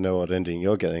I know what ending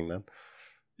you're getting then.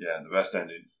 Yeah, the best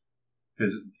ending,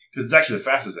 because it's actually the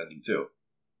fastest ending too.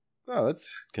 Oh,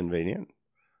 that's convenient.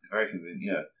 Very convenient,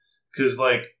 yeah. Because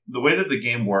like the way that the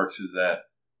game works is that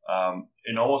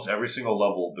in almost every single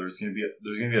level, there's gonna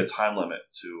be a time limit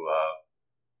to.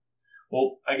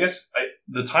 Well, I guess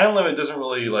the time limit doesn't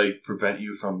really like prevent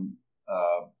you from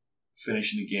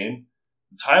finishing the game.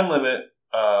 The time limit.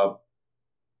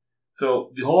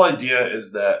 So the whole idea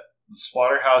is that the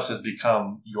Splatterhouse has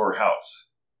become your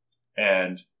house,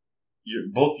 and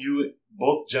both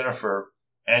Jennifer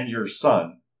and your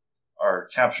son are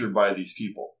captured by these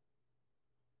people,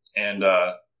 and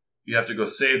you have to go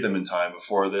save them in time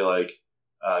before they like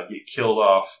get killed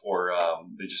off or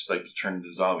they just like turn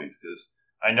into zombies. Because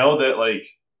I know that like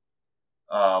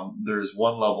there's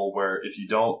one level where if you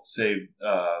don't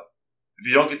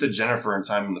get to Jennifer in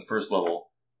time in the first level,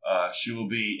 she will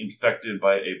be infected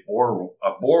by a boar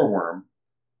worm,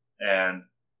 and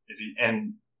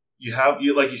you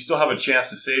still have a chance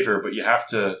to save her, but you have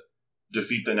to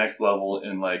defeat the next level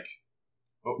in like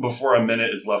before a minute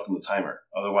is left on the timer.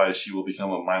 Otherwise, she will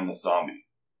become a mindless zombie.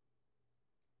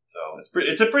 So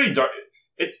it's a pretty dark.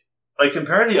 It's like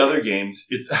compared to the other games,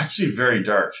 it's actually very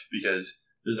dark because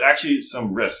there's actually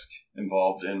some risk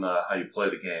involved in how you play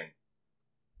the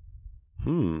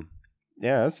game.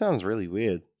 Yeah, that sounds really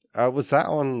weird. Was that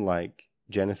on like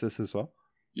Genesis as well?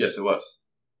 Yes, it was.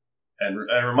 And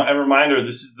a reminder: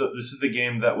 this is the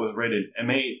game that was rated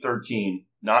MA13,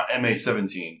 not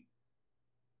MA17.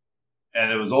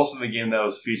 And it was also the game that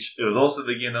was featured. It was also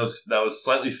the game that was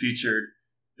slightly featured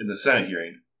in the Senate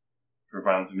hearing for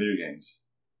violence in video games.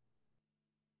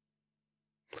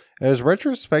 It was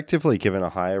retrospectively given a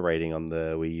higher rating on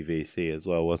the Wii VC as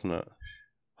well, wasn't it?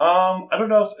 I don't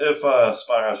know if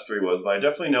Splatterhouse 3 was, but I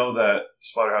definitely know that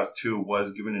Splatterhouse 2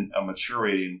 was given a mature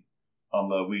rating on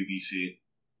the Wii VC.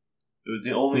 It was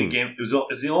the only game. It's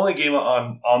the only game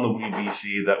on the Wii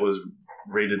VC that was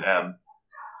rated M.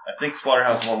 I think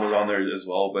Splatterhouse 1 was on there as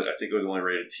well, but I think it was only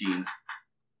rated teen,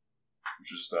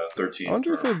 which is 13. I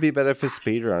wonder if it would be better for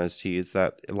speedrunners to use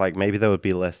that. Like maybe there would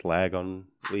be less lag on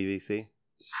Wii VC.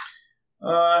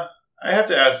 I have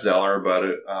to ask Zeller about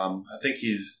it. I think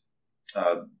he's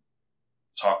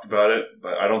talked about it,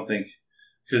 but I don't think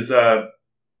because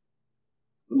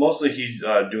mostly he's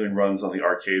doing runs on the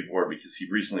arcade board because he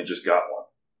recently just got one.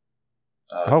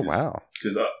 Wow!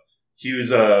 Because he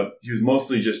was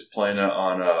mostly just playing it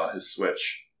on his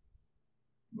Switch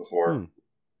before,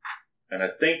 and I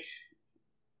think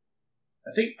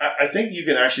you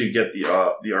can actually get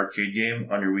the arcade game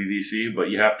on your Wii VC, but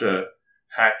you have to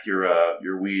hack your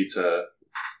Wii to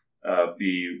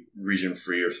be region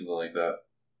free or something like that.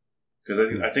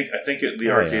 Because I think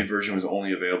the arcade version was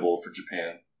only available for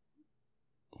Japan.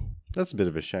 That's a bit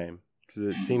of a shame because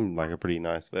it seemed like a pretty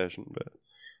nice version, but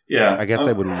yeah, I guess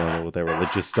they wouldn't want all their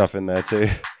religious stuff in there too.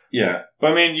 Yeah,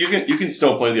 but I mean, you can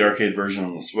still play the arcade version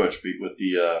on the Switch with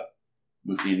the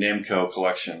Namco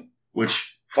collection.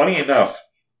 Which, funny enough,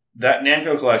 that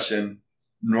Namco collection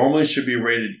normally should be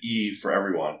rated E for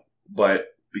everyone, but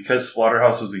because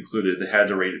Splatterhouse was included, they had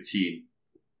to rate it T,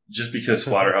 just because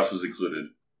Splatterhouse was included.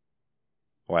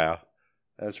 Wow,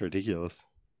 that's ridiculous.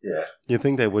 Yeah, you'd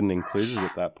think they wouldn't include it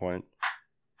at that point.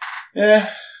 Yeah,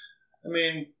 I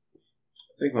mean,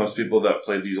 I think most people that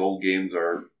played these old games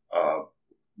are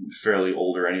fairly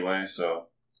older anyway, so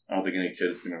I don't think any kid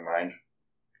is going to mind.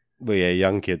 Well, yeah,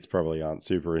 young kids probably aren't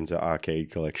super into arcade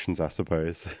collections, I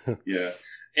suppose. Yeah.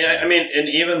 And I mean, and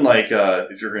even like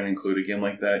if you're going to include a game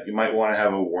like that, you might want to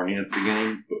have a warning at the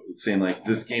beginning saying like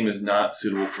this game is not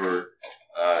suitable for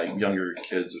younger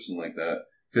kids or something like that.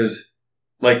 Because,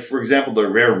 like for example, the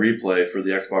Rare Replay for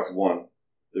the Xbox One,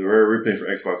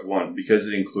 because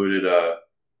it included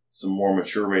some more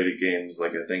mature rated games,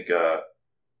 like I think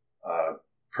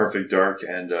Perfect Dark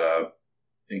and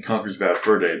Conker's Bad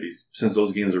Fur Day. Since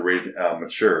those games are rated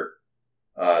mature.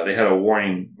 They had a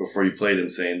warning before you played them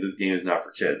saying this game is not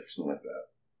for kids or something like that.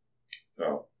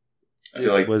 So I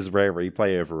feel like was Rare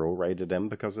Replay overall rated M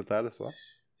because of that as well?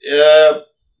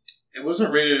 It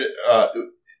wasn't rated. It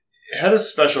had a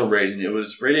special rating. It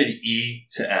was rated E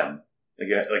to M. Like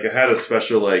it had a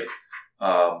special thing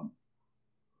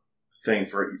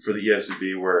for the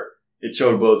ESRB where it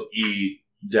showed both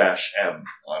E-M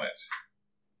on it.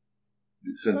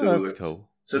 Since that's cool.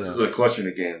 Since it's a collection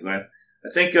of games, and I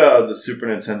think the Super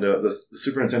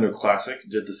Nintendo Classic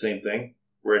did the same thing,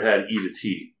 where it had E to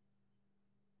T.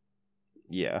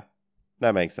 Yeah,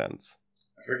 that makes sense.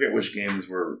 I forget which games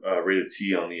were rated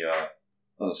T on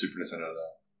the Super Nintendo,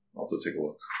 though. I'll have to take a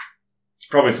look.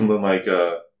 Probably something like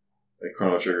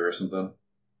Chrono Trigger or something.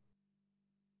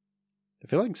 I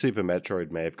feel like Super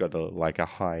Metroid may have got a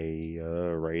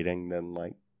higher rating than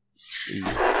like.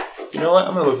 You know what?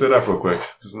 I'm gonna look that up real quick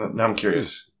because now I'm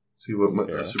curious. See what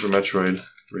Super Metroid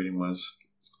rating was.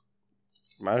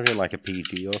 Might have been like a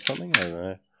PG or something. I don't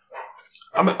know.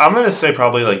 I'm gonna say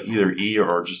probably like either E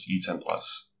or just E10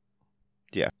 plus.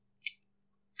 Yeah,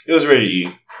 it was rated E.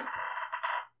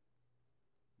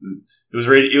 It was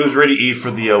rated E for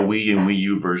the Wii and Wii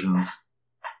U versions.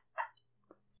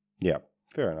 Yeah,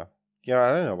 fair enough. Yeah,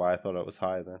 I don't know why I thought it was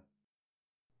higher then.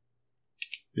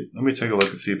 Let me take a look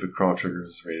and see if the Chrono Trigger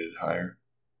is rated higher.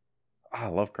 I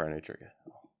love Chrono Trigger.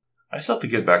 I still have to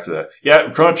get back to that.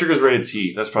 Yeah, Chrono Trigger is rated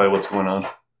T. That's probably what's going on.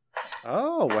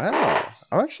 Oh, wow.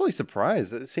 I'm actually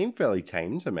surprised. It seemed fairly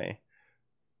tame to me.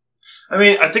 I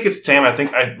mean, I think it's tame.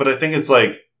 But I think it's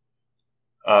like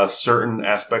certain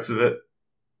aspects of it.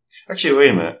 Actually, wait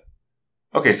a minute.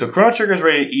 Okay, so Chrono Trigger is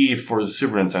rated E for the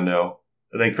Super Nintendo.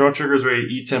 And then Chrono Trigger is rated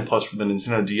E10 plus for the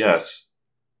Nintendo DS.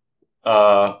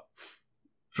 I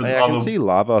can see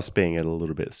Lavos being a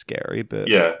little bit scary, but...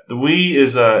 Yeah, the Wii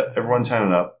is everyone 10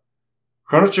 and up.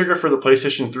 Chrono Trigger for the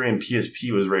PlayStation 3 and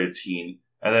PSP was rated teen.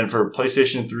 And then for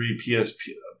PlayStation 3, PS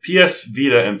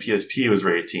Vita, and PSP was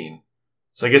rated teen.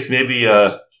 So I guess maybe...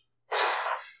 I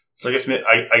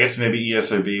guess maybe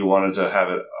ESRB wanted to have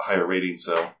a higher rating,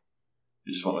 so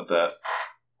they just went with that.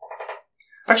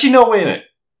 Actually, no, wait a minute.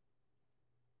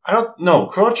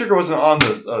 Chrono Trigger wasn't on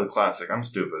the Classic. I'm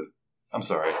stupid. I'm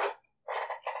sorry.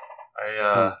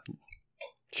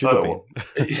 Should have been.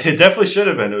 It definitely should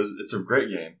have been. It's a great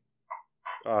game.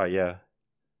 Oh, yeah.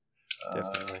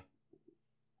 Definitely.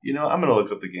 I'm going to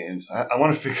look up the games. I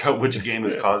want to figure out which game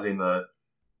is causing the...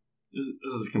 This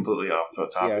is completely off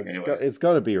topic anyway. It's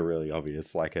got to be really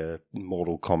obvious, like a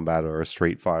Mortal Kombat or a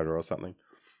Street Fighter or something.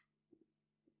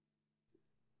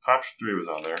 Contra 3 was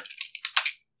on there.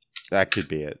 That could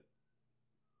be it.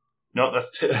 No,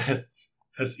 that's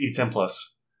E10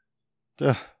 plus.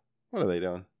 Ugh, what are they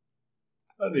doing?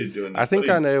 What are they doing? I think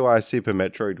I know why Super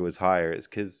Metroid was higher. It's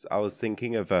because I was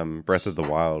thinking of Breath of the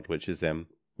Wild, which is M,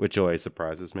 which always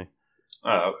surprises me.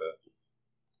 Oh, okay.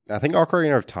 I think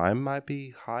Ocarina of Time might be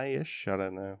high-ish. I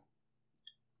don't know.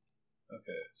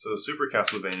 Okay, so Super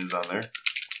Castlevania is on there.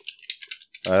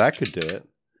 That could do it.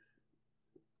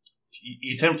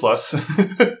 E10 plus.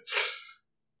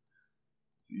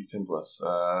 E10 plus.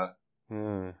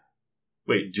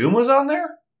 Wait, Doom was on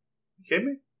there? You kidding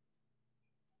me?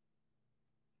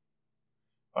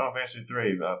 Final Fantasy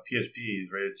 3, PSP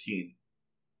is rated teen.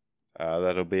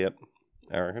 That'll be it,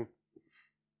 I reckon.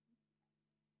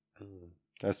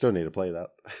 I still need to play that.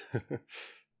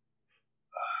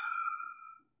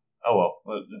 Oh well,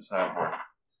 it's not important.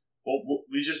 Well,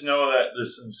 we just know that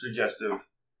there's some suggestive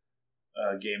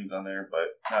games on there,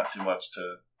 but not too much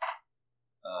to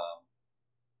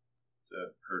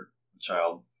hurt a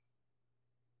child.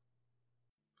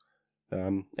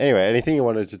 Anyway, anything you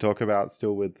wanted to talk about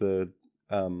still with the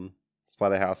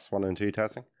Splatterhouse 1 and 2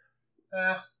 testing?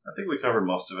 I think we covered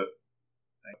most of it.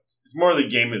 It's more the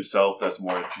game itself that's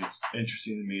more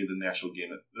interesting to me than the actual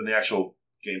game, than the actual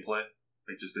gameplay,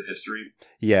 like just the history.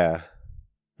 Yeah,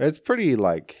 it's pretty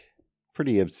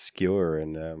obscure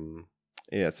and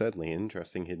certainly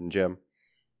interesting hidden gem.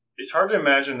 It's hard to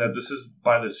imagine that this is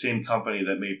by the same company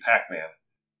that made Pac-Man.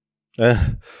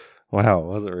 Wow,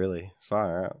 was it really?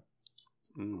 Far out.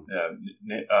 Yeah,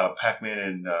 Pac-Man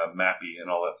and Mappy and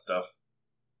all that stuff.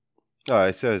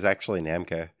 Oh, so it's actually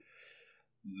Namco.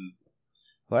 Mhm.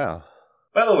 Wow.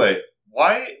 By the way,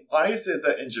 why is it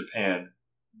that in Japan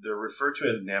they're referred to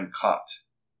as Namcot?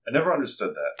 I never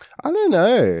understood that. I don't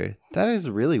know. That is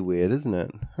really weird, isn't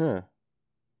it? Huh.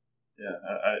 Yeah,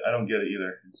 I don't get it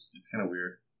either. It's kind of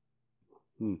weird.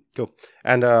 Cool.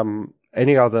 And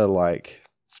any other like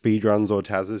speedruns or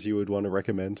Tazes you would want to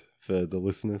recommend for the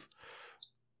listeners?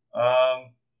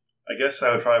 I guess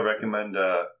I would probably recommend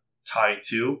Tai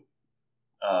 2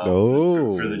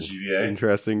 for the GBA.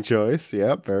 Interesting choice.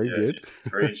 Yeah, very good.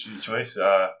 Very interesting choice.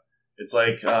 It's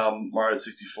like Mario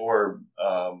 64,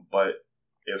 but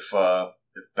if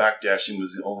backdashing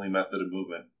was the only method of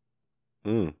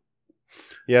movement.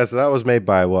 Yeah, so that was made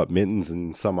by Mittens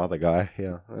and some other guy.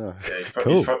 Yeah. Oh, Yeah,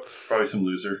 cool. He's probably some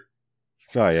loser.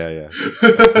 Oh yeah.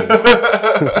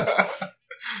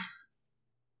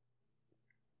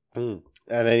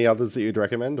 And any others that you'd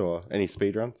recommend, or any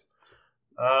speedruns?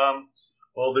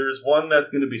 Well, there's one that's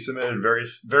going to be submitted very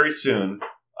very soon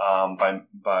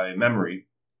by Memory.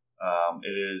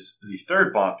 It is the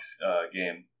third box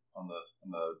game on the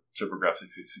TurboGrafx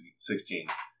 16.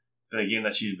 It's been a game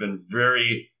that she's been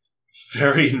very,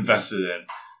 very invested in,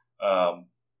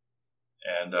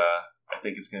 and I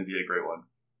think it's going to be a great one.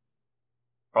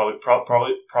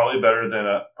 Probably better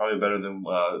than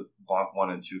Bonk 1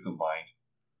 and 2 combined.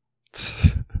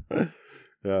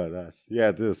 Oh, nice.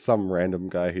 Yeah, there's some random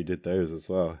guy who did those as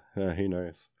well. Who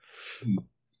knows?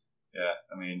 Yeah,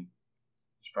 I mean,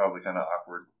 it's probably kind of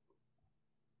awkward.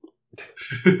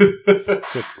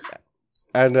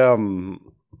 And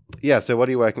yeah, so what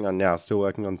are you working on now? Still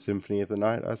working on Symphony of the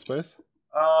Night, I suppose?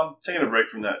 Taking a break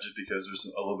from that just because there's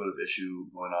a little bit of issue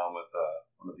going on with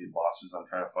one of the bosses I'm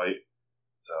trying to fight.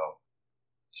 So,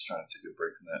 just trying to take a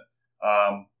break from that.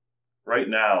 Right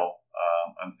now,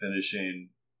 I'm finishing.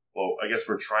 Well, I guess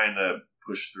we're trying to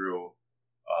push through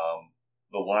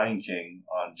The Lion King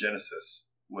on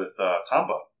Genesis with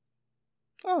Tamba.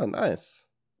 Oh, nice.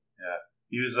 Yeah,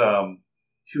 he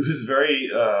was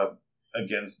very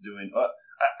against doing.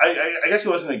 I guess he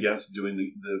wasn't against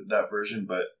doing that version,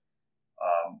 but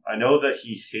I know that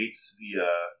he hates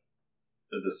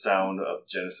the sound of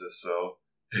Genesis. So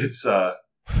it's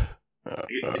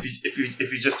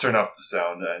if you just turn off the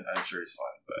sound, I'm sure he's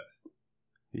fine. But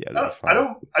yeah, I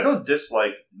don't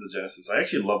dislike the Genesis. I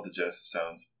actually love the Genesis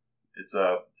sounds. It's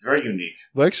very unique.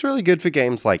 Works really good for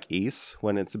games like Ys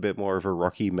when it's a bit more of a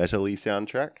rocky, metal-y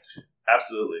soundtrack.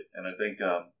 Absolutely, and I think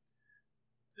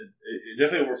it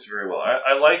definitely works very well.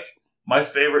 I like my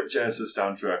favorite Genesis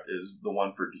soundtrack is the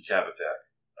one for Decap Attack.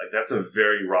 Like that's a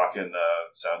very rockin'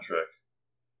 soundtrack,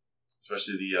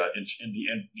 especially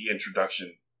the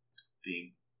introduction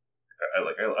theme. I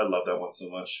love that one so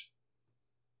much.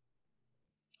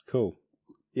 Cool.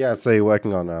 Yeah, so you're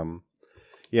working on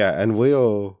yeah, and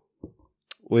we're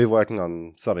working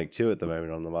on Sonic 2 at the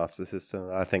moment on the Master System.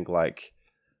 I think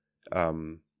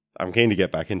I'm keen to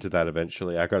get back into that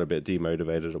eventually. I got a bit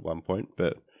demotivated at one point,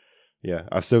 but yeah,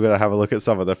 I've still got to have a look at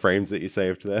some of the frames that you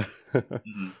saved there.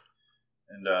 Mm-hmm.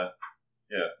 And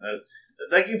yeah,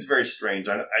 that game's very strange.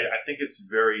 I think it's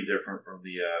very different from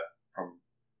from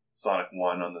Sonic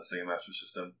 1 on the Sega Master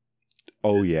System.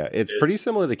 Oh yeah, it's pretty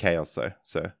similar to Chaos though.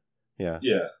 So yeah,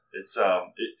 it's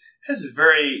it has a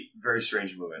very very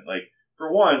strange movement. Like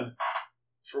for one,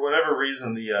 for whatever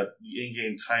reason, the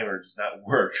in-game timer does not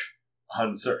work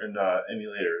on certain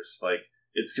emulators. Like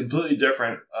it's completely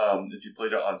different if you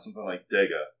played it on something like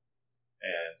Dega,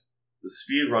 and the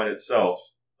speed run itself,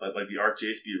 like the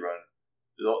RTA speed run,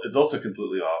 it's also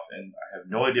completely off, and I have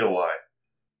no idea why.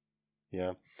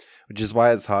 Yeah, which is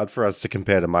why it's hard for us to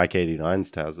compare to Mike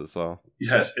 89's TAS as well.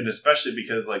 Yes, and especially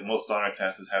because like most Sonic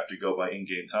TASs have to go by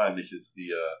in-game time because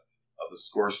of the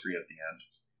score screen at the end.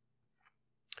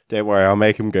 Don't worry, I'll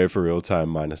make him go for real time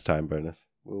minus time bonus.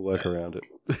 We'll work around it.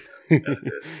 That's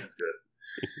good. That's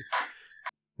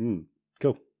good.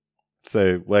 Cool.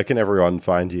 So where can everyone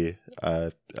find you?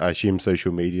 I assume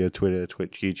social media, Twitter,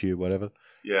 Twitch, YouTube, whatever.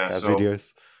 Yeah, As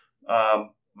videos.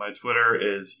 My Twitter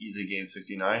is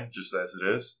EasyGame69, just as it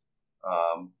is.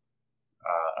 I'm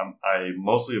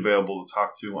mostly available to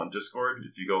talk to on Discord.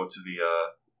 If you go to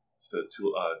the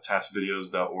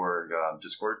taskvideos.org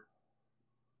Discord.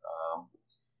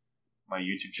 My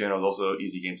YouTube channel is also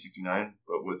EasyGame69,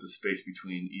 but with the space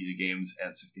between Easy Games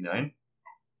and 69.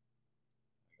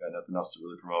 I got nothing else to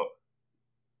really promote.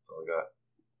 That's all I got.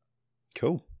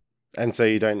 Cool. And so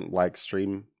you don't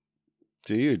stream,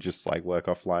 do you? Just work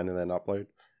offline and then upload?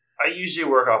 I usually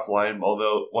work offline,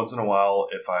 although once in a while,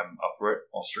 if I'm up for it,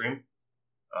 I'll stream.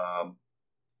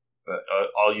 But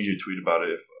I'll usually tweet about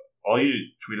it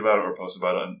or post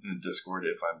about it in Discord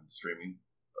if I'm streaming.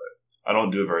 I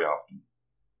don't do it very often.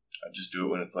 I just do it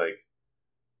when it's like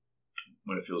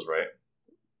when it feels right.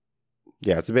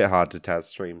 Yeah, it's a bit hard to Taz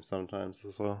stream sometimes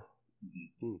as well.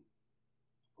 Mm-hmm.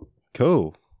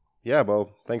 Cool. Yeah,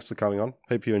 well, thanks for coming on.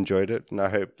 Hope you enjoyed it, and I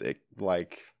hope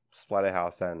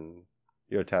Splatterhouse and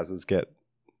your Taz's get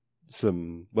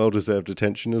some well-deserved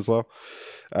attention as well.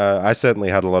 I certainly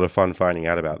had a lot of fun finding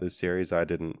out about this series. I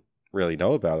didn't really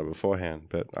know about it beforehand,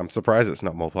 but I'm surprised it's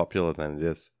not more popular than it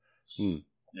is.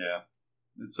 Yeah,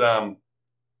 it's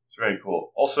very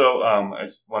cool. Also, I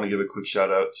want to give a quick shout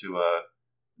out to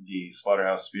the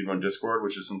Splatterhouse Speedrun Discord,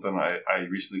 which is something I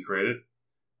recently created.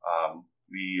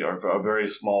 We are a very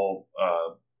small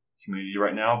community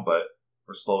right now, but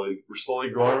we're slowly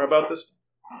growing about this.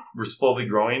 We're slowly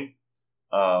growing.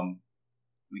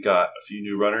 We got a few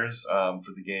new runners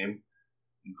for the game,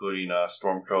 including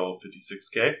Stormcrow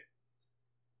 56K,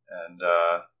 and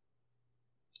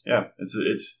yeah,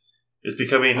 it's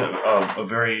becoming a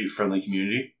very friendly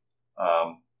community.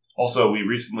 Also, we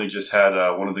recently just had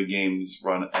one of the games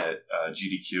run at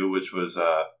GDQ, which was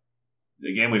a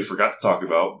game we forgot to talk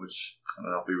about, which I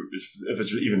don't know if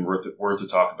it's even worth to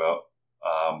talk about.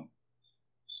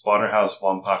 Splatterhouse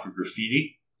Wonpaka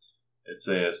Graffiti. It's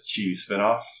a Chibi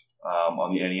spinoff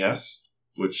on the NES,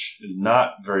 which is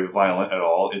not very violent at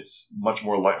all. It's much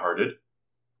more lighthearted.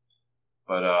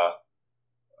 But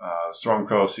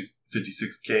Stormcrow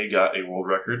 56K got a world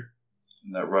record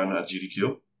in that run at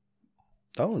GDQ.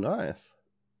 Oh, nice.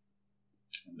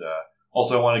 And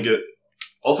also, I want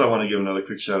to give another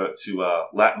quick shout out to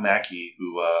Lat Mackey,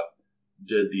 who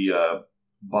did the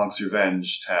Bonk's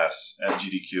Revenge tasks at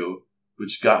GDQ,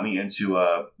 which got me into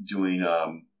doing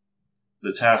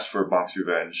the task for Bonk's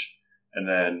Revenge, and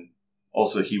then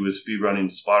also he was speedrunning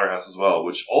Splatterhouse as well,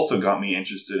 which also got me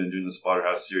interested in doing the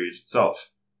Splatterhouse series itself.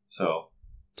 So,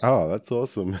 oh, that's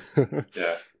awesome.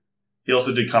 Yeah. He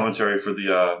also did commentary for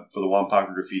the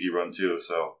Wonpaka Graffiti run too,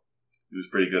 so he was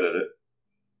pretty good at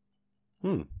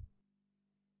it.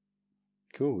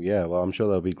 Cool. Yeah. Well, I'm sure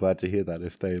they'll be glad to hear that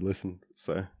if they listen.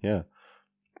 So yeah.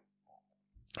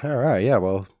 All right. Yeah.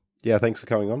 Well. Yeah. Thanks for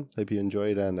coming on. Hope you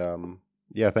enjoyed, and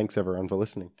yeah. Thanks everyone for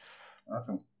listening.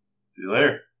 Awesome. See you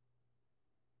later.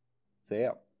 See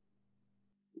ya.